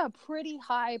 that's a pretty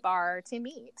high bar to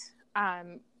meet,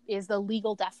 is the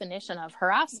legal definition of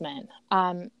harassment.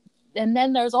 And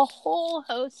then there's a whole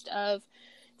host of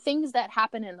things that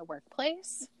happen in the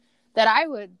workplace that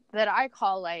I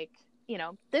call, like,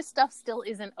 this stuff still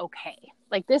isn't okay.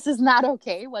 Like, this is not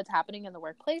okay, what's happening in the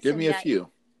workplace. Give me a few.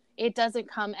 It doesn't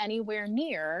come anywhere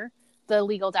near the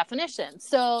legal definition.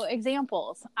 So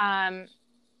examples,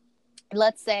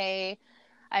 let's say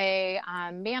a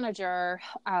manager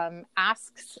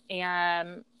asks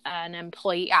an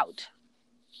employee out,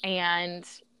 and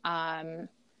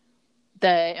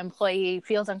the employee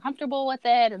feels uncomfortable with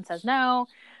it and says no.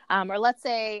 Or let's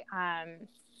say,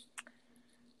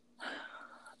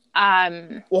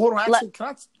 well, hold on. Actually, can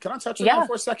I touch on that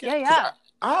for a second? Yeah.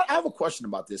 I have a question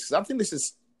about this, because I think this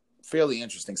is fairly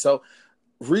interesting. So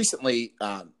recently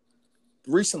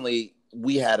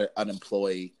we had an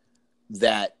employee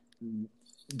that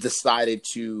decided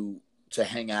to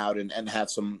hang out and have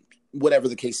some, whatever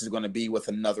the case is going to be, with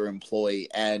another employee.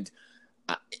 And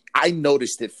I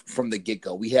noticed it from the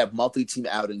get-go. We have monthly team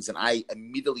outings, and I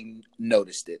immediately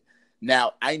noticed it.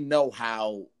 Now, I know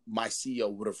how my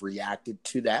CEO would have reacted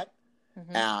to that.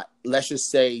 Mm-hmm. Let's just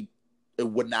say it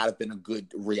would not have been a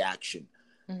good reaction.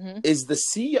 Mm-hmm. Is the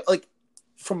CEO, like,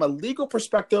 from a legal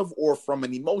perspective or from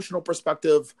an emotional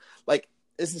perspective, like,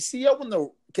 is the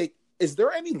CEO is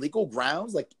there any legal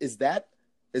grounds? Like, is that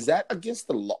against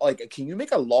the law? Like, can you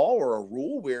make a law or a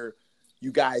rule where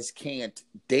you guys can't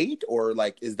date? Or,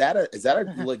 like, is that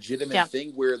a legitimate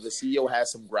thing where the CEO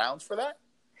has some grounds for that?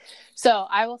 So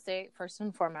I will say, first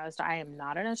and foremost, I am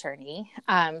not an attorney.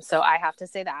 So I have to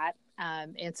say that.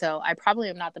 And so I probably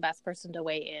am not the best person to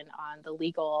weigh in on the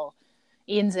legal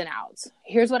ins and outs.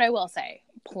 Here's what I will say.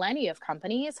 Plenty of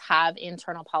companies have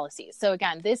internal policies. So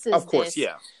again, this is, of course,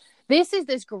 this is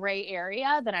this gray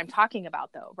area that I'm talking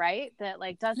about, though, right? That,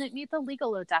 like, doesn't meet the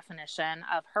legal definition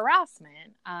of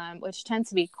harassment, which tends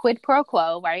to be quid pro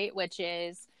quo, right? Which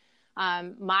is,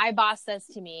 my boss says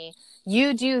to me,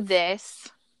 you do this,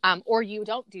 or you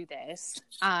don't do this,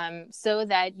 so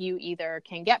that you either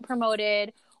can get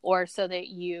promoted or so that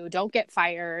you don't get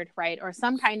fired, right? Or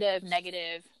some kind of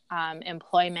negative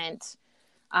employment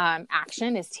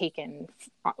action is taken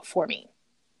for me.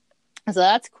 So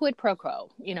that's quid pro quo,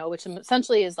 which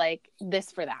essentially is like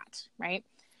this for that, right?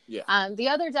 Yeah. The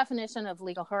other definition of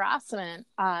legal harassment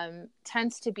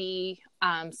tends to be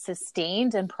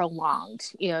sustained and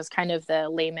prolonged, is kind of the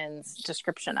layman's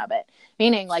description of it.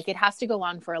 Meaning, like, it has to go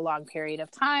on for a long period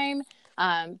of time,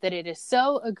 that it is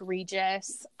so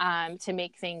egregious to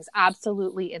make things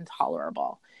absolutely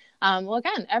intolerable. Well,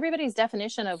 again, everybody's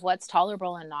definition of what's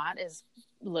tolerable and not is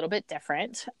a little bit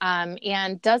different.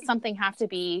 And does something have to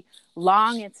be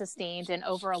long and sustained and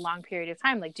over a long period of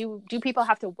time? Like, do people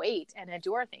have to wait and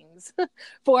endure things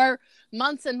for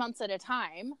months and months at a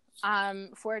time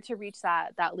for it to reach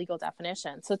that legal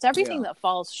definition? So it's everything that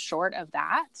falls short of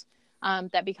that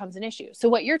that becomes an issue. So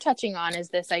what you're touching on is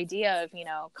this idea of,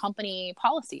 company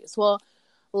policies. Well,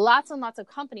 lots and lots of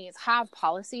companies have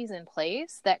policies in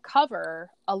place that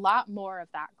cover a lot more of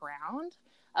that ground.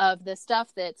 of the stuff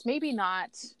that's maybe not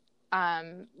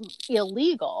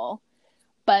illegal,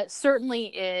 but certainly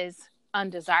is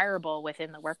undesirable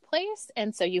within the workplace.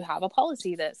 And so you have a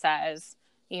policy that says,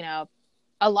 you know,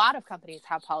 a lot of companies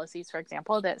have policies, for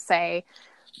example, that say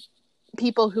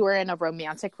people who are in a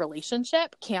romantic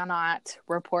relationship cannot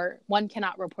report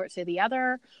to the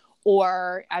other.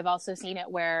 Or I've also seen it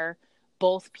where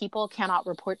both people cannot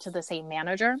report to the same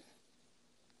manager.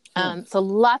 So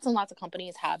lots and lots of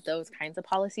companies have those kinds of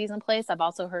policies in place. I've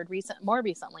also heard more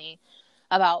recently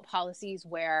about policies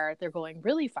where they're going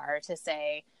really far to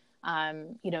say,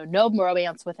 no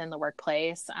romance within the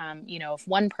workplace. If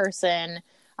one person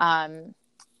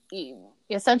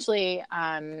essentially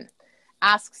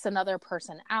asks another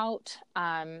person out,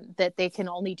 that they can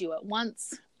only do it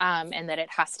once, and that it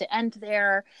has to end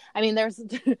there. I mean,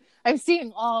 I'm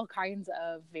seeing all kinds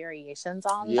of variations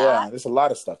on that. Yeah, there's a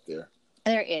lot of stuff there.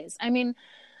 There is. I mean,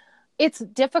 it's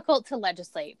difficult to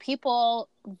legislate. People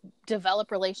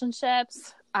develop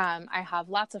relationships. I have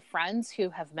lots of friends who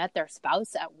have met their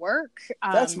spouse at work.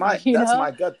 That's my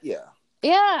gut. Yeah.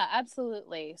 Yeah,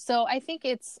 absolutely. So I think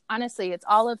it's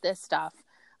all of this stuff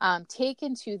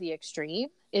taken to the extreme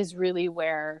is really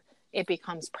where it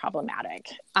becomes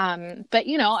problematic. But,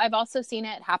 I've also seen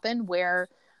it happen where,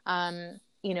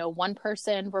 one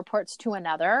person reports to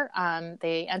another,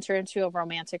 they enter into a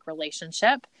romantic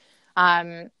relationship.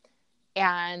 And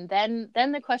then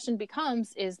the question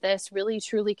becomes, is this really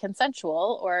truly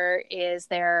consensual, or is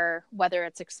there, whether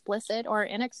it's explicit or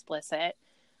inexplicit,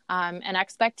 an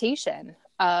expectation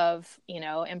of,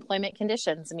 employment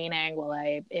conditions, meaning,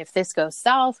 if this goes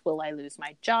south, will I lose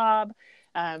my job?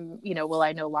 Will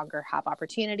I no longer have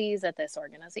opportunities at this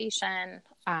organization?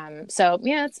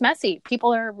 It's messy.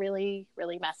 People are really,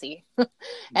 really messy.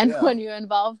 And when you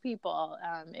involve people,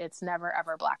 it's never,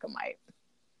 ever black and white.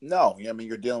 No, I mean,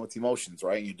 you're dealing with emotions,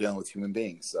 right? You're dealing with human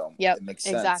beings. So it makes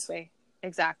sense.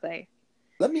 Exactly.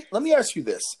 Let me ask you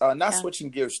this, switching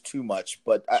gears too much,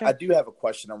 but sure. I do have a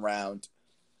question around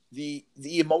the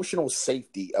emotional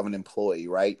safety of an employee,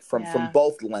 right? From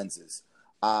both lenses.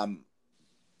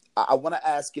 I want to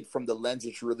ask it from the lens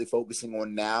that you're really focusing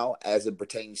on now as it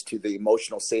pertains to the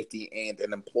emotional safety and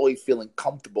an employee feeling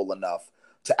comfortable enough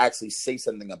to actually say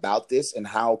something about this, and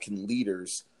how can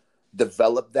leaders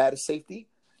develop that safety?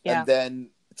 Yeah. And then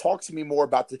talk to me more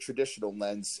about the traditional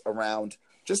lens around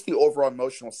just the overall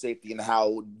emotional safety and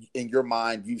how, in your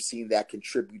mind, you've seen that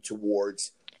contribute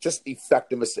towards just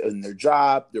effectiveness in their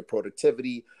job, their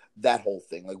productivity, that whole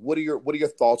thing. Like, what are your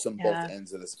thoughts on both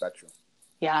ends of the spectrum?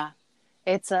 Yeah,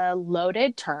 it's a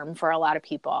loaded term for a lot of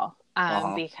people,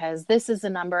 because this is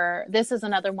another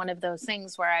one of those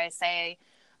things where I say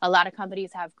a lot of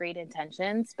companies have great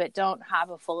intentions, but don't have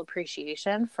a full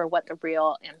appreciation for what the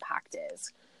real impact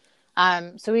is.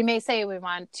 So we may say we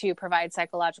want to provide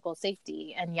psychological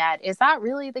safety, and yet is that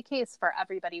really the case for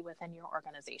everybody within your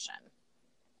organization?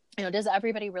 Does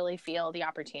everybody really feel the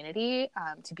opportunity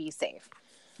to be safe?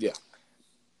 Yeah.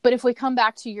 But if we come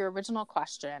back to your original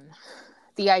question,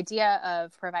 the idea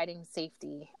of providing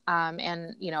safety,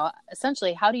 and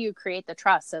essentially, how do you create the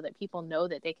trust so that people know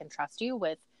that they can trust you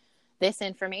with this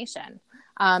information?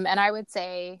 And I would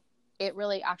say it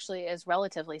really actually is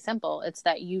relatively simple. It's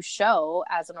that you show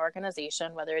as an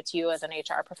organization, whether it's you as an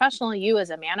HR professional, you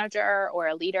as a manager or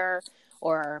a leader,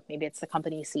 or maybe it's the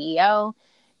company CEO,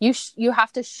 you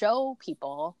have to show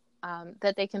people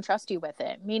that they can trust you with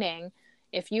it. Meaning,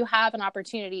 if you have an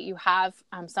opportunity, you have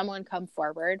someone come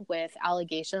forward with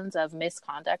allegations of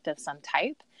misconduct of some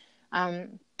type,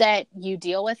 that you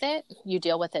deal with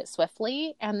it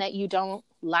swiftly, and that you don't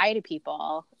lie to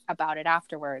people about it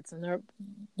afterwards. And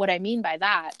what I mean by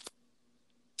that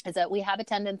is that we have a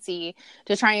tendency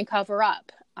to try and cover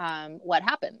up what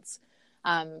happens.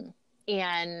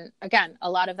 And again, a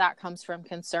lot of that comes from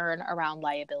concern around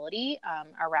liability,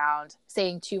 around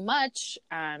saying too much.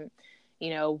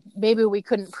 Maybe we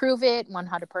couldn't prove it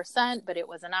 100%, but it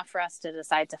was enough for us to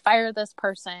decide to fire this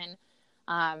person.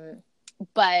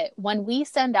 But when we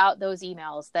send out those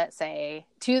emails that say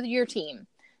to your team,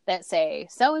 that say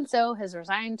so-and-so has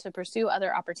resigned to pursue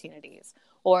other opportunities,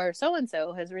 or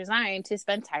so-and-so has resigned to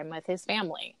spend time with his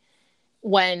family,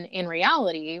 when in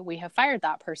reality, we have fired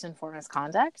that person for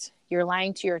misconduct, you're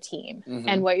lying to your team. Mm-hmm.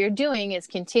 And what you're doing is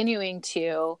continuing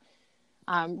to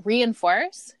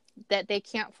reinforce that they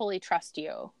can't fully trust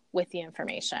you with the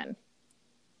information,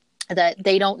 that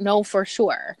they don't know for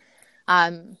sure.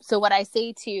 So what I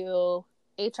say to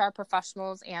HR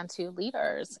professionals and to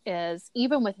leaders is,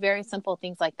 even with very simple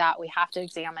things like that, we have to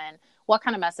examine what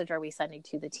kind of message are we sending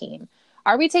to the team?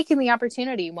 Are we taking the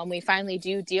opportunity when we finally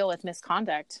do deal with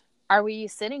misconduct? Are we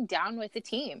sitting down with the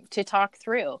team to talk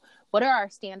through What are our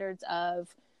standards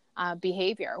of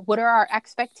behavior? What are our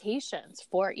expectations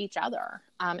for each other?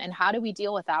 And how do we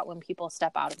deal with that when people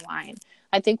step out of line?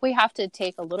 I think we have to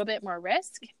take a little bit more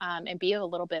risk and be a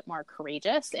little bit more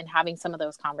courageous in having some of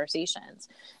those conversations.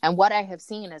 And what I have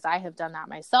seen is I have done that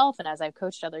myself. And as I've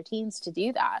coached other teams to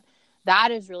do that,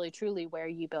 that is really truly where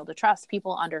you build a trust.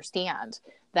 People understand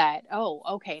that, oh,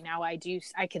 okay, now I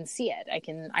can see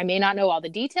it. I may not know all the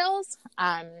details.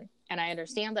 And I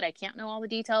understand that I can't know all the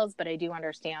details, but I do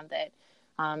understand that,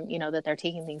 that they're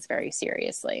taking things very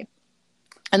seriously.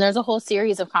 And there's a whole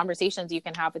series of conversations you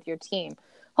can have with your team.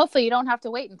 Hopefully you don't have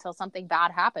to wait until something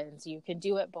bad happens. You can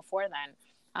do it before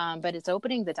then. But it's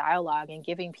opening the dialogue and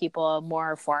giving people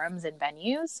more forums and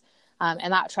venues.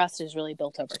 And that trust is really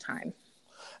built over time.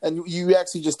 And you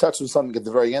actually just touched on something at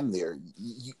the very end there.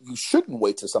 You shouldn't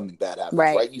wait till something bad happens,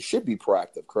 right? You should be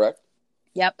proactive, correct?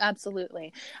 Yep,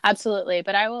 absolutely. Absolutely.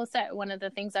 But I will say one of the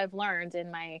things I've learned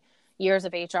in my years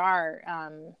of HR,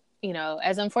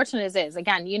 as unfortunate as it is,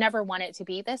 again, you never want it to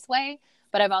be this way.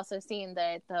 But I've also seen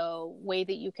that the way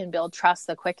that you can build trust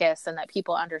the quickest and that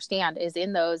people understand is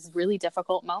in those really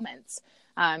difficult moments.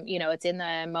 It's in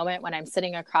the moment when I'm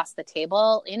sitting across the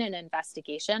table in an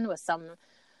investigation with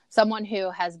someone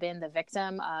who has been the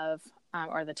victim of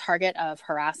or the target of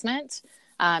harassment.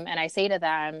 And I say to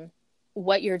them,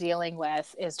 what you're dealing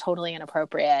with is totally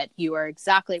inappropriate. You are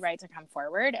exactly right to come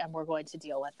forward and we're going to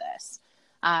deal with this.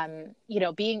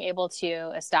 Being able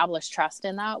to establish trust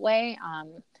in that way,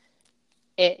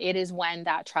 it is when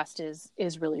that trust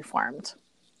is really formed.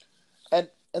 And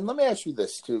let me ask you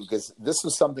this too, because this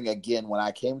was something, again, when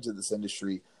I came to this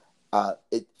industry,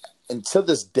 and to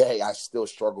this day, I still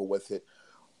struggle with it.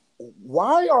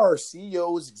 Why are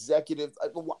CEOs, executives,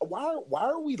 why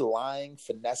are we lying,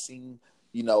 finessing,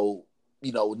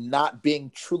 not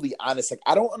being truly honest? Like,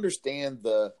 I don't understand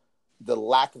the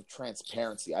lack of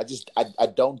transparency. I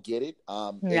don't get it.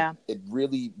 It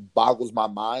really boggles my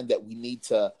mind that we need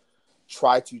to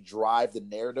try to drive the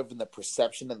narrative and the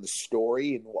perception and the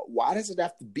story. And why does it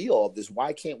have to be all of this?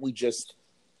 Why can't we just,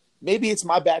 maybe it's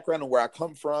my background and where I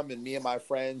come from and me and my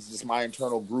friends, just my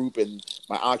internal group and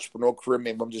my entrepreneurial career.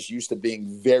 Maybe I'm just used to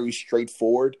being very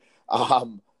straightforward. I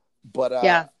don't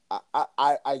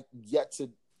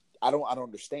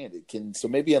understand it. So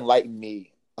maybe enlighten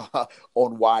me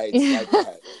on why it's like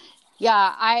that.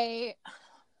 Yeah, I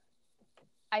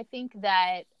think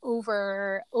that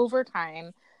over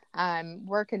time,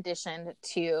 we're conditioned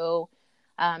to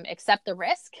accept the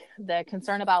risk, the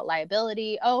concern about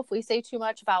liability. Oh, if we say too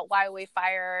much about why we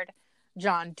fired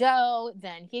John Doe,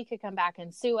 then he could come back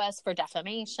and sue us for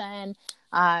defamation,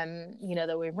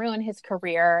 that we ruin his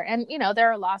career. And,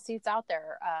 there are lawsuits out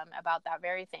there about that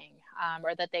very thing,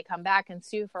 or that they come back and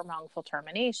sue for wrongful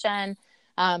termination.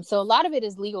 So a lot of it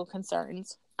is legal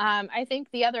concerns. I think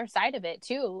the other side of it,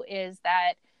 too, is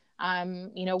that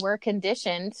we're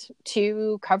conditioned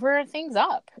to cover things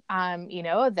up,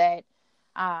 that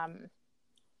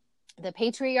the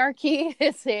patriarchy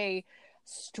is a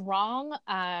strong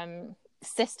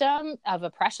system of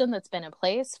oppression that's been in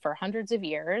place for hundreds of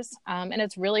years. And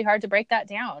it's really hard to break that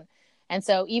down. And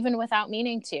so even without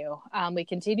meaning to, we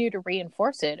continue to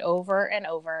reinforce it over and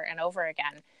over and over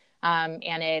again.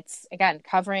 And it's, again,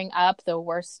 covering up the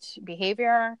worst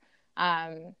behavior.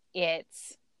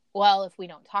 If we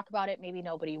don't talk about it, maybe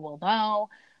nobody will know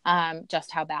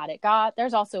just how bad it got.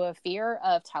 There's also a fear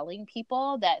of telling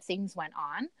people that things went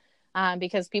on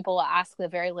because people will ask the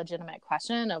very legitimate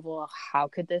question of, well, how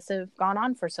could this have gone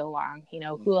on for so long?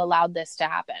 Who allowed this to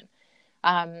happen?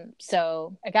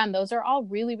 So again, those are all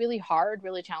really, really hard,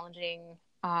 really challenging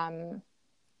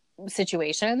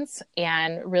situations.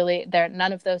 And really,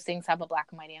 none of those things have a black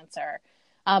and white answer.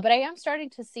 But I am starting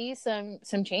to see some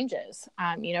changes.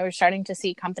 We're starting to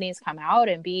see companies come out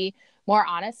and be more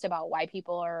honest about why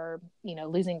people are,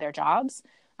 losing their jobs,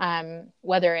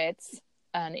 whether it's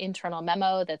an internal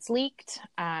memo that's leaked.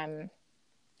 I'm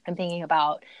thinking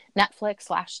about Netflix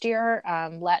last year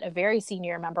let a very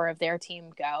senior member of their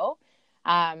team go.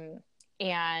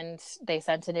 And they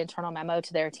sent an internal memo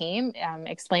to their team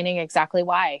explaining exactly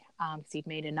why. Because he'd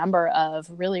made a number of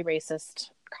really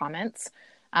racist comments.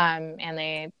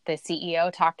 And the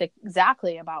CEO talked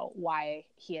exactly about why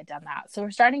he had done that. So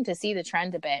we're starting to see the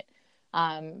trend a bit.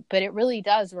 But it really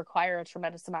does require a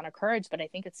tremendous amount of courage, but I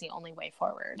think it's the only way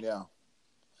forward. Yeah.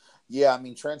 Yeah. I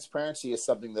mean, transparency is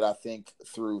something that I think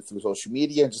through social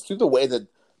media and just through the way that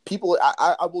people,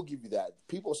 I will give you that.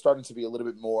 People are starting to be a little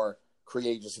bit more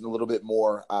courageous and a little bit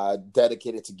more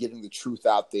dedicated to getting the truth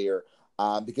out there.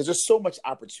 because there's so much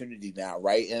opportunity now,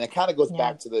 right? And it kind of goes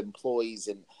back to the employees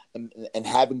and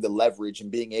having the leverage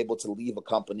and being able to leave a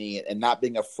company and not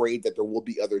being afraid that there will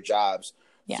be other jobs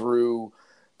through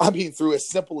as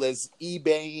simple as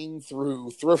eBaying,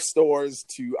 through thrift stores,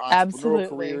 to entrepreneurial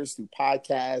careers, through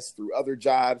podcasts, through other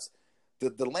jobs.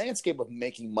 The landscape of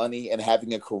making money and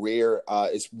having a career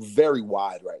is very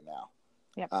wide right now.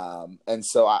 Yep. And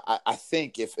so I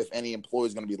think if any employee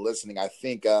is going to be listening, I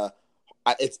think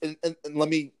it's and let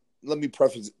me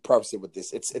preface it with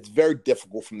this. It's very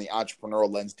difficult from the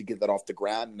entrepreneurial lens to get that off the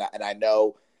ground. And I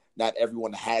know not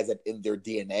everyone has it in their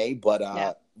DNA, but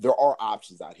there are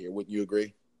options out here. Wouldn't you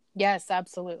agree? Yes,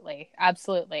 absolutely.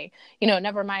 Absolutely.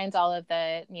 Never mind all of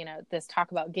the, this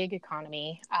talk about gig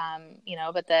economy,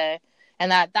 but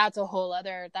that's a whole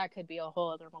other, that could be a whole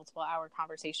other multiple hour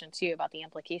conversation too, about the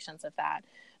implications of that.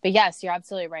 But yes, you're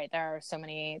absolutely right. There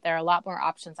are a lot more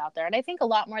options out there. And I think a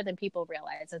lot more than people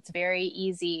realize. It's very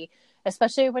easy,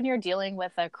 especially when you're dealing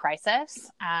with a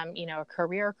crisis, a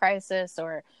career crisis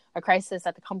or a crisis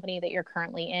at the company that you're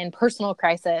currently in, personal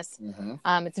crisis.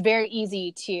 Mm-hmm. It's very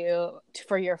easy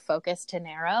for your focus to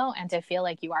narrow and to feel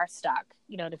like you are stuck,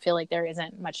 to feel like there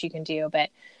isn't much you can do. But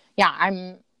yeah,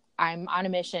 I'm on a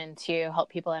mission to help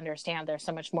people understand there's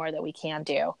so much more that we can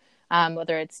do.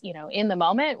 Whether it's, in the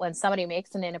moment when somebody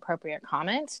makes an inappropriate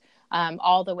comment,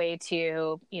 all the way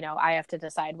to, I have to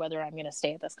decide whether I'm going to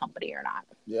stay at this company or not.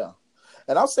 Yeah.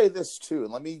 And I'll say this too,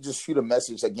 and let me just shoot a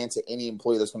message again to any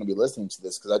employee that's going to be listening to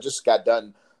this, because I just got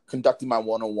done conducting my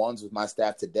one-on-ones with my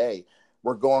staff today.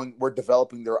 We're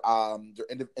developing their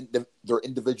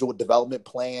individual development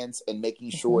plans and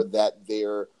making sure mm-hmm. that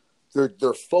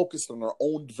they're focused on their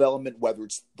own development, whether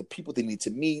it's the people they need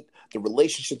to meet, the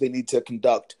relationship they need to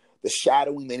conduct, the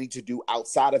shadowing they need to do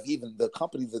outside of even the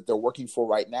company that they're working for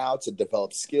right now to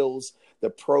develop skills, the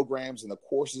programs and the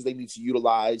courses they need to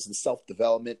utilize, and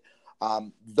self-development.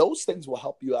 Those things will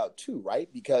help you out too, right?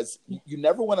 Because you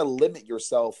never want to limit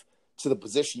yourself to the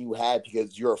position you have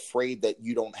because you're afraid that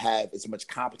you don't have as much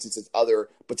competence as other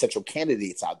potential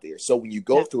candidates out there. So when you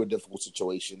go through a difficult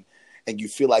situation and you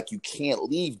feel like you can't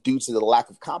leave due to the lack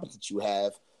of competence you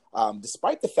have,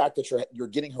 despite the fact that you're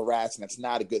getting harassed and that's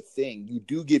not a good thing, you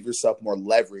do give yourself more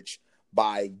leverage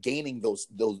by gaining those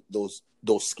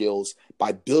skills,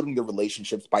 by building the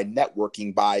relationships, by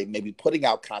networking, by maybe putting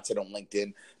out content on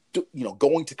LinkedIn,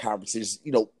 going to conferences,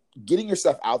 getting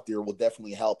yourself out there will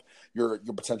definitely help your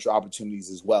potential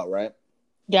opportunities as well, right?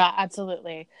 Yeah,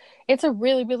 absolutely. It's a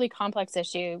really, really complex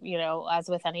issue, as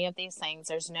with any of these things,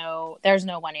 there's no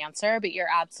one answer, but you're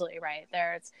absolutely right.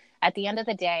 At the end of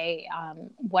the day,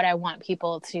 what I want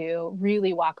people to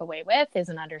really walk away with is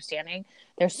an understanding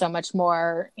there's so much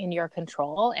more in your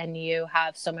control and you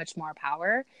have so much more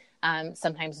power,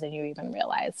 sometimes than you even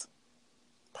realize.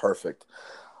 Perfect.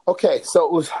 Okay,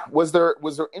 so was there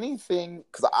anything,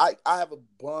 because I have a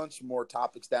bunch more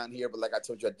topics down here, but like I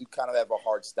told you, I do kind of have a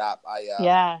hard stop. I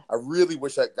really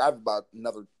wish I have about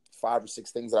another 5 or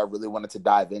 6 things that I really wanted to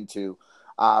dive into.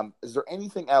 Is there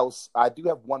anything else? I do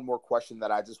have one more question that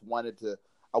I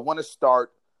want to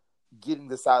start getting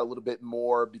this out a little bit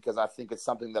more, because I think it's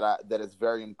something that is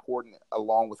very important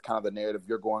along with kind of the narrative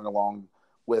you're going along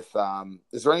with.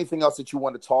 Is there anything else that you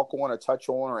want to talk on or touch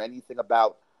on, or anything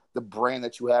about the brand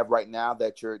that you have right now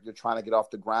that you're trying to get off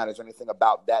the ground? Is there anything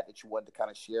about that you want to kind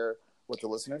of share with the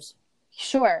listeners?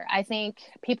 Sure. I think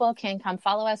people can come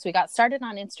follow us. We got started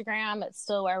on Instagram. It's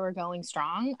still where we're going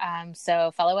strong.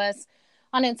 So follow us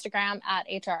on Instagram at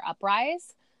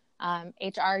HRUprise,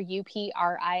 HRUPRISE.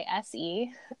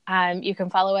 You can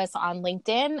follow us on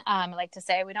LinkedIn. I like to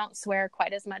say we don't swear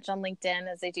quite as much on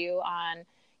LinkedIn as they do on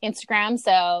Instagram.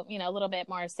 So, a little bit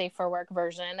more safe for work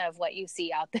version of what you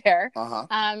see out there. Uh-huh.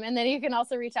 And then you can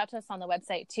also reach out to us on the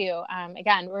website too.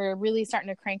 Again, we're really starting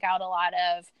to crank out a lot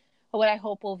of what I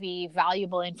hope will be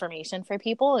valuable information for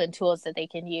people and tools that they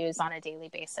can use on a daily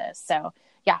basis. So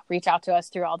yeah, reach out to us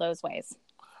through all those ways.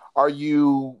 Do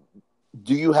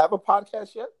you have a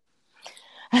podcast yet?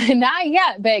 Not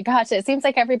yet, but gosh, it seems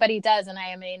like everybody does. And I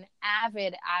am an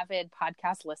avid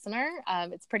podcast listener.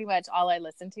 It's pretty much all I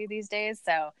listen to these days.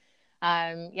 So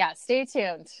stay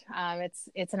tuned.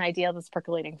 It's an idea that's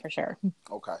percolating for sure.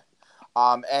 Okay.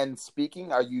 And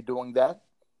speaking, are you doing that?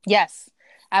 Yes,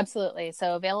 absolutely.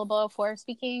 So available for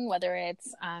speaking, whether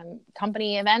it's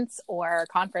company events or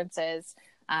conferences.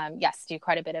 Yes, do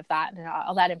quite a bit of that. And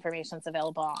all that information is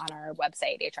available on our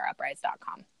website,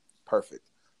 hruprise.com. Perfect.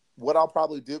 What I'll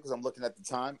probably do, because I'm looking at the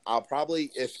time, I'll probably,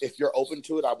 if you're open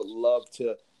to it, I would love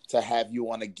to have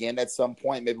you on again at some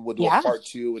point. Maybe we'll do a part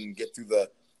 2 and get through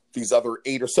these other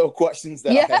 8 or so questions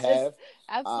that yes, I have.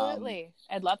 Absolutely.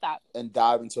 I'd love that. And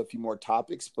dive into a few more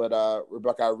topics. But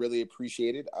Rebecca, I really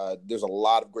appreciate it. There's a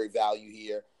lot of great value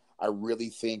here. I really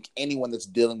think anyone that's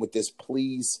dealing with this,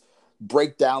 please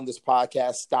break down this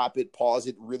podcast, stop it, pause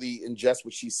it, really ingest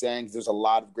what she's saying. There's a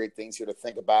lot of great things here to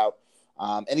think about.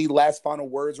 Any last final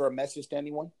words or a message to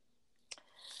anyone?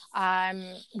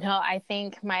 No, I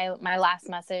think my last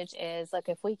message is, look,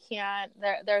 if we can't,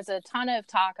 there's a ton of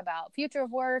talk about future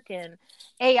of work and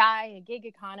AI and gig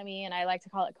economy, and I like to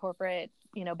call it corporate,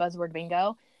 buzzword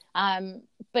bingo.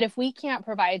 But if we can't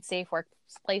provide safe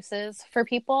workplaces for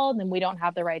people, then we don't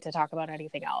have the right to talk about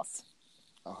anything else.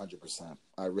 100%.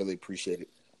 I really appreciate it.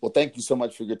 Well, thank you so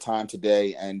much for your time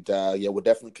today. And we'll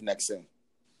definitely connect soon.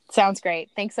 Sounds great.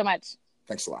 Thanks so much.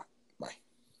 Thanks a lot.